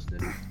lot of us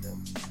did. Yeah.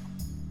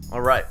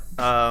 All right.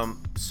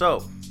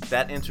 So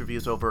that interview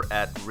is over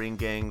at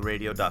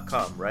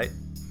ringgangradio.com, right?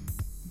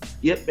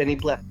 Yep. Any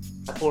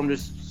platform,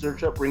 just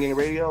search up Ring Gang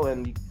Radio,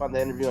 and you can find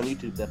that interview on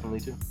YouTube, definitely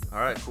too. All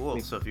right,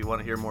 cool. So if you want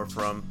to hear more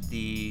from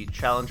the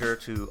challenger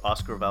to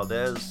Oscar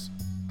Valdez,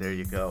 there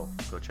you go.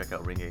 Go check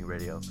out Ring Gang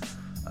Radio.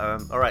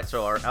 All right.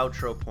 So our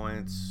outro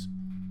points.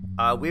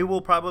 We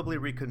will probably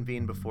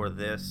reconvene before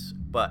this,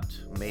 but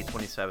May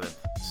 27th,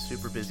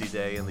 super busy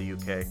day in the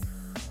UK.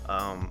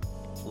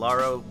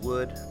 Lara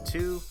Wood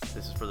 2.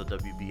 This is for the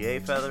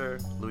WBA feather.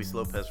 Luis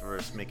Lopez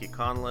versus Mickey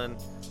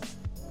Conlon.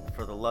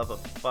 For the love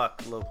of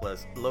fuck,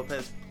 Lopez,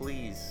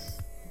 please,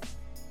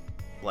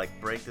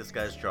 break this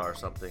guy's jaw or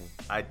something.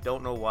 I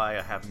don't know why.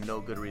 I have no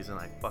good reason.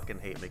 I fucking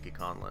hate Mickey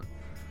Conlon.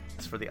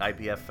 It's for the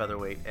IBF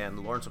featherweight,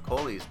 and Lawrence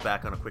Okolie is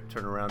back on a quick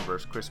turnaround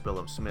versus Chris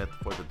Billum-Smith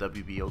for the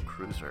WBO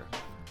cruiser.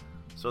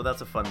 So that's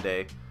a fun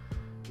day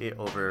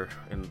over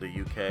in the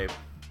UK.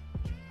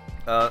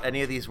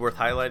 Any of these worth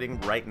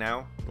highlighting right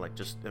now?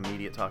 Just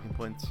immediate talking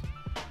points?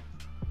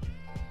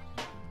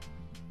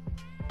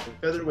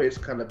 Featherweight's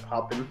kind of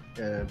popping,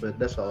 but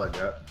that's all I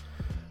got.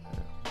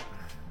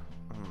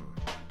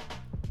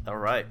 All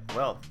right.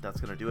 Well, that's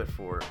going to do it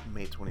for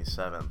May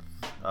 27th.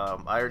 I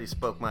already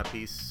spoke my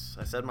piece.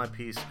 I said my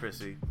piece,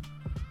 Chrissy.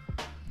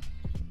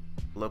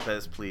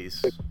 Lopez,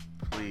 please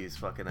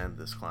fucking end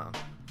this clown.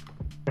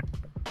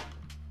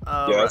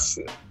 Yes.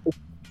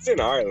 It's in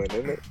Ireland,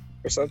 isn't it?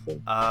 Or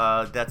something?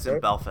 That's in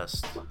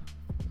Belfast.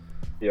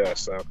 Yeah,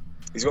 so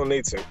he's gonna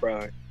need to,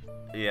 probably.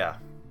 Yeah.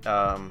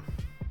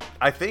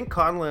 I think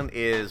Conlon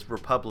is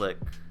Republic,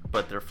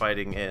 but they're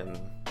fighting in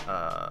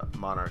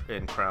Monarch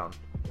in Crown.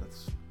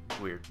 That's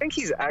weird. I think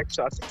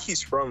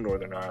he's from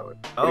Northern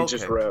Ireland. Oh, okay. He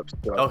just reps.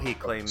 He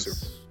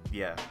claims.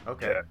 Yeah.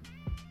 Okay. Yeah.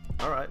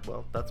 All right.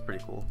 Well, that's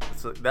pretty cool.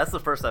 So that's the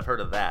first I've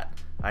heard of that.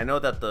 I know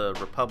that the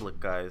Republic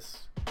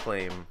guys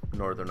claim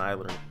Northern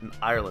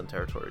Ireland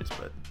territories,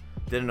 but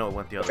didn't know it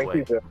went the other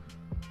way.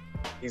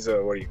 He's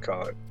a what do you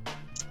call it?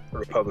 A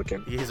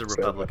Republican. He's a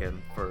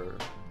Republican for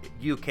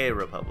UK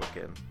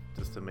Republican,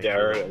 just to make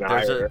sure. There's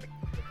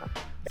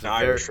an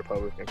Irish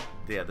Republican.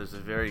 Yeah, there's a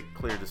very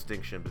clear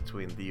distinction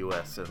between the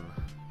US and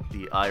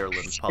the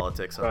Ireland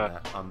politics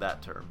on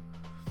that term.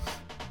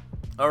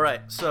 All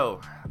right, so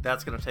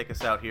that's gonna take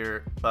us out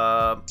here.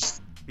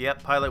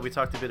 Yep, Pilot, we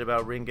talked a bit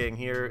about Ring Gang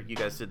here. You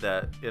guys did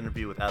that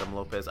interview with Adam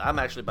Lopez. I'm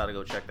actually about to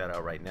go check that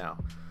out right now,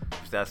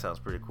 because that sounds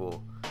pretty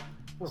cool.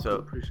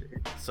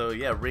 So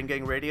yeah, Ring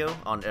Gang Radio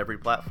on every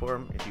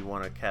platform if you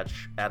want to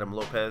catch Adam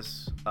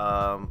Lopez.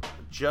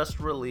 Just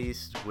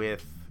released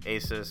with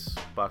Aces,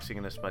 Boxing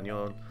in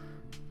Espanol.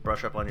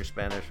 Brush up on your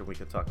Spanish and we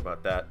can talk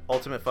about that.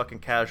 Ultimate fucking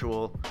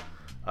casual.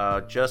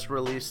 Just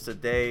released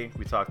today.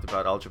 We talked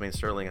about Aljamain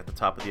Stirling at the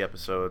top of the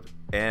episode,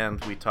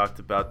 and I talked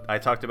about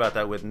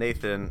that with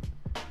Nathan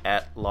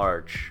at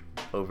large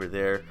over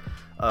there.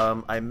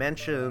 I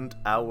mentioned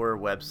our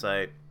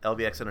website,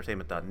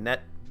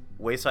 lvxentertainment.net,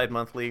 Wayside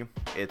Monthly.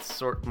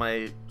 It's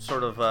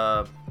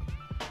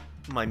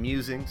my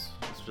musings.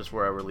 It's just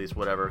where I release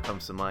whatever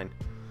comes to mind.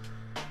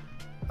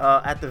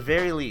 At the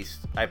very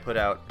least, I put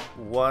out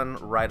one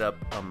write-up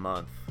a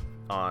month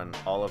on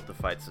all of the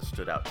fights that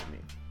stood out to me.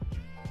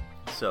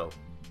 So,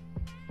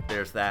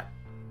 there's that.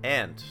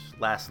 And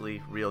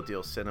lastly, Real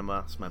Deal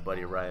Cinema. It's my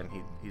buddy Ryan.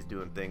 He's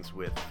doing things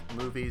with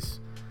movies.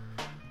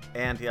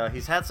 And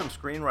he's had some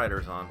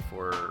screenwriters on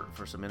for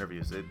some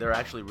interviews. They're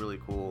actually really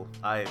cool.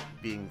 I,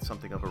 being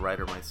something of a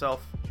writer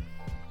myself,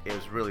 it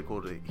was really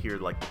cool to hear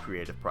like the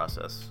creative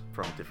process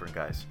from different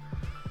guys.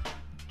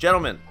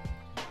 Gentlemen,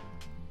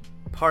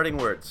 parting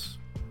words.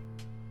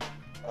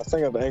 I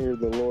think I've angered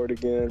the Lord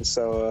again,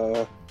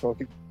 so I'll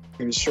keep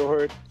it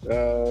short.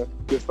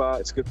 Good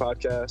fights, good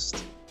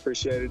podcast.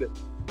 Appreciated it.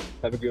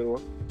 Have a good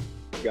one.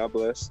 God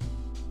bless.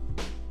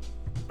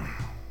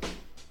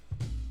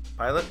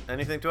 Pilot,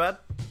 anything to add?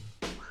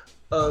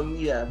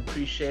 Yeah,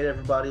 appreciate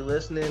everybody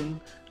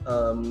listening.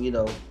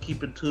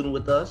 Keep in tune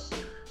with us,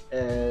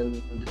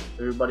 and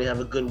everybody have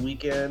a good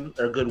weekend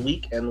or a good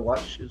week, and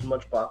watch as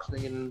much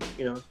boxing and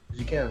as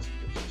you can.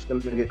 It's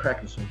gonna get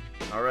cracking soon.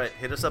 All right,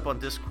 hit us up on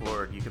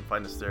Discord. You can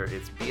find us there.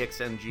 It's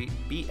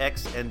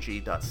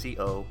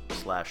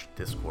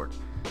bxng.co/Discord,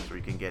 so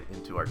you can get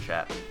into our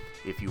chat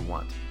if you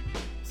want.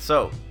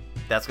 So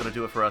that's gonna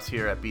do it for us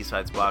here at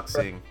B-Sides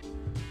Boxing.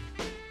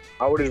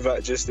 I would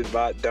advise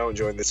don't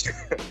join this.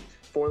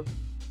 One of the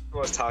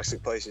most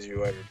toxic places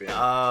you've ever been.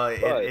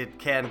 It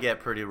can get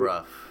pretty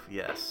rough.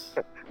 Yes.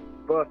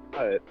 But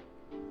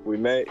you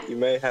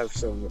may have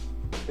some,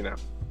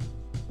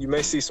 you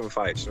may see some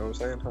fights. You know what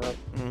I'm saying? Huh?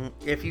 Mm-hmm.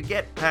 If you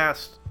get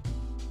past,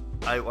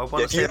 I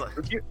want to say,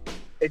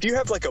 if you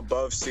have like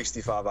above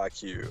 65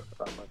 IQ,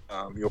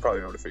 you'll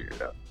probably be able to figure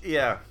it out.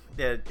 Yeah.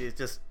 It's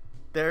just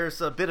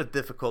there's a bit of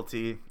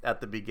difficulty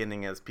at the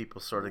beginning as people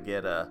sort of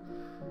get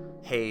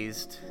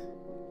hazed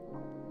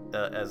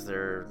as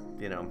their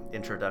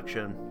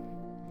introduction.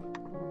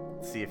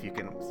 See if you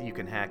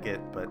can hack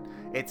it, but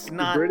it's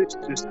not. The British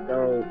just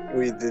don't.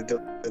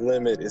 The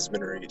limit has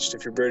been reached.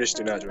 If you're British,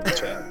 do not join the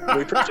chat.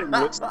 We appreciate you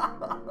listening.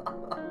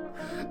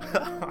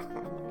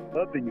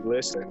 Love that you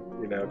listen.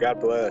 God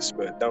bless,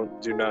 but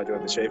do not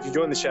join the chat. If you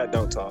join the chat,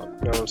 don't talk. You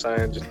know what I'm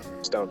saying?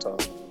 Just don't talk.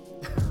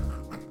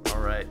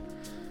 All right,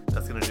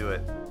 that's gonna do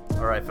it.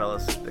 All right,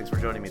 fellas, thanks for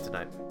joining me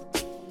tonight.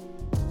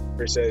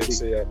 Appreciate it.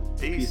 See ya.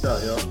 Peace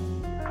out, y'all.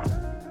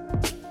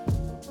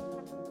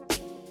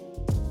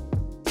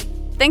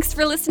 Thanks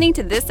for listening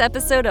to this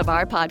episode of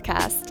our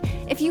podcast.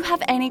 If you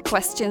have any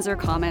questions or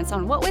comments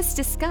on what was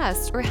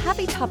discussed or have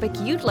a topic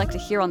you'd like to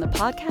hear on the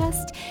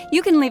podcast,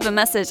 you can leave a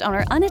message on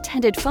our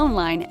unattended phone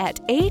line at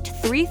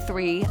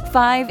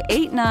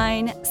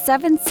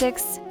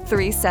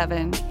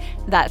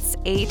 833-589-7637. That's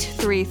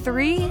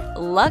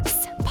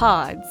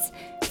 833-LUX-PODS.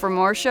 For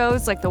more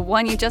shows like the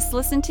one you just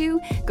listened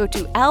to, go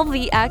to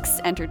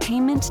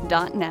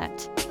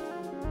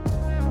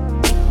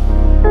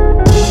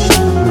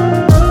lvxentertainment.net.